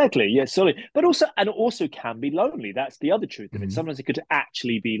of it. Exactly. Yeah, sorry. But also can be lonely. That's the other truth of it. Mhm. Sometimes it could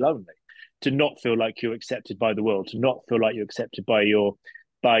actually be lonely to not feel like you're accepted by the world, to not feel like you're accepted by your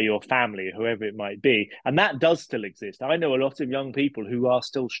family, whoever it might be. And that does still exist. I know a lot of young people who are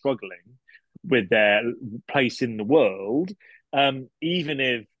still struggling with their place in the world, even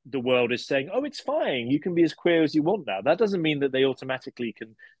if the world is saying, "Oh, it's fine. You can be as queer as you want now." That doesn't mean that they automatically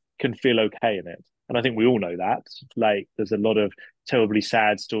can feel okay in it. And I think we all know that. Like, there's a lot of terribly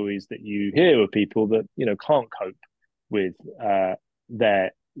sad stories that you hear of people that can't cope with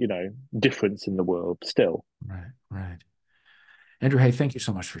their difference in the world still. Right, right. Andrew, hey, thank you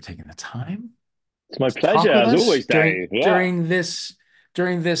so much for taking the time It's my to pleasure, talk with as us always, Dave. Yeah,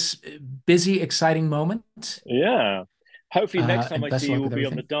 during this busy, exciting moment. yeah. Hopefully, next time And I best see of you luck will with be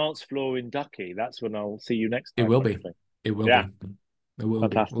on the everything. dance floor in Ducky. That's when I'll see you next It time, will be. hopefully. It will Yeah, be. It will be. We'll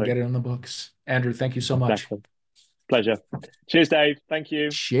fantastic. get it on the books. Andrew, thank you so much. Exactly. Pleasure. Cheers, Dave. Thank you.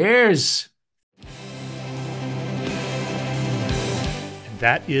 Cheers.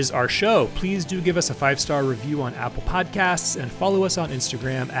 That is our show. Please do give us a 5-star review on Apple Podcasts and follow us on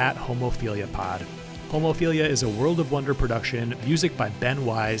Instagram at HomophiliaPod. Homophilia is a World of Wonder production, music by Ben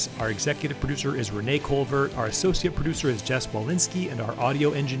Wise. Our executive producer is Renee Colvert, our associate producer is Jess Walensky, and our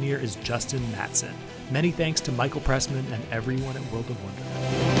audio engineer is Justin Matson. Many thanks to Michael Pressman and everyone at World of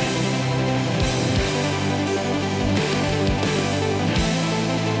Wonder.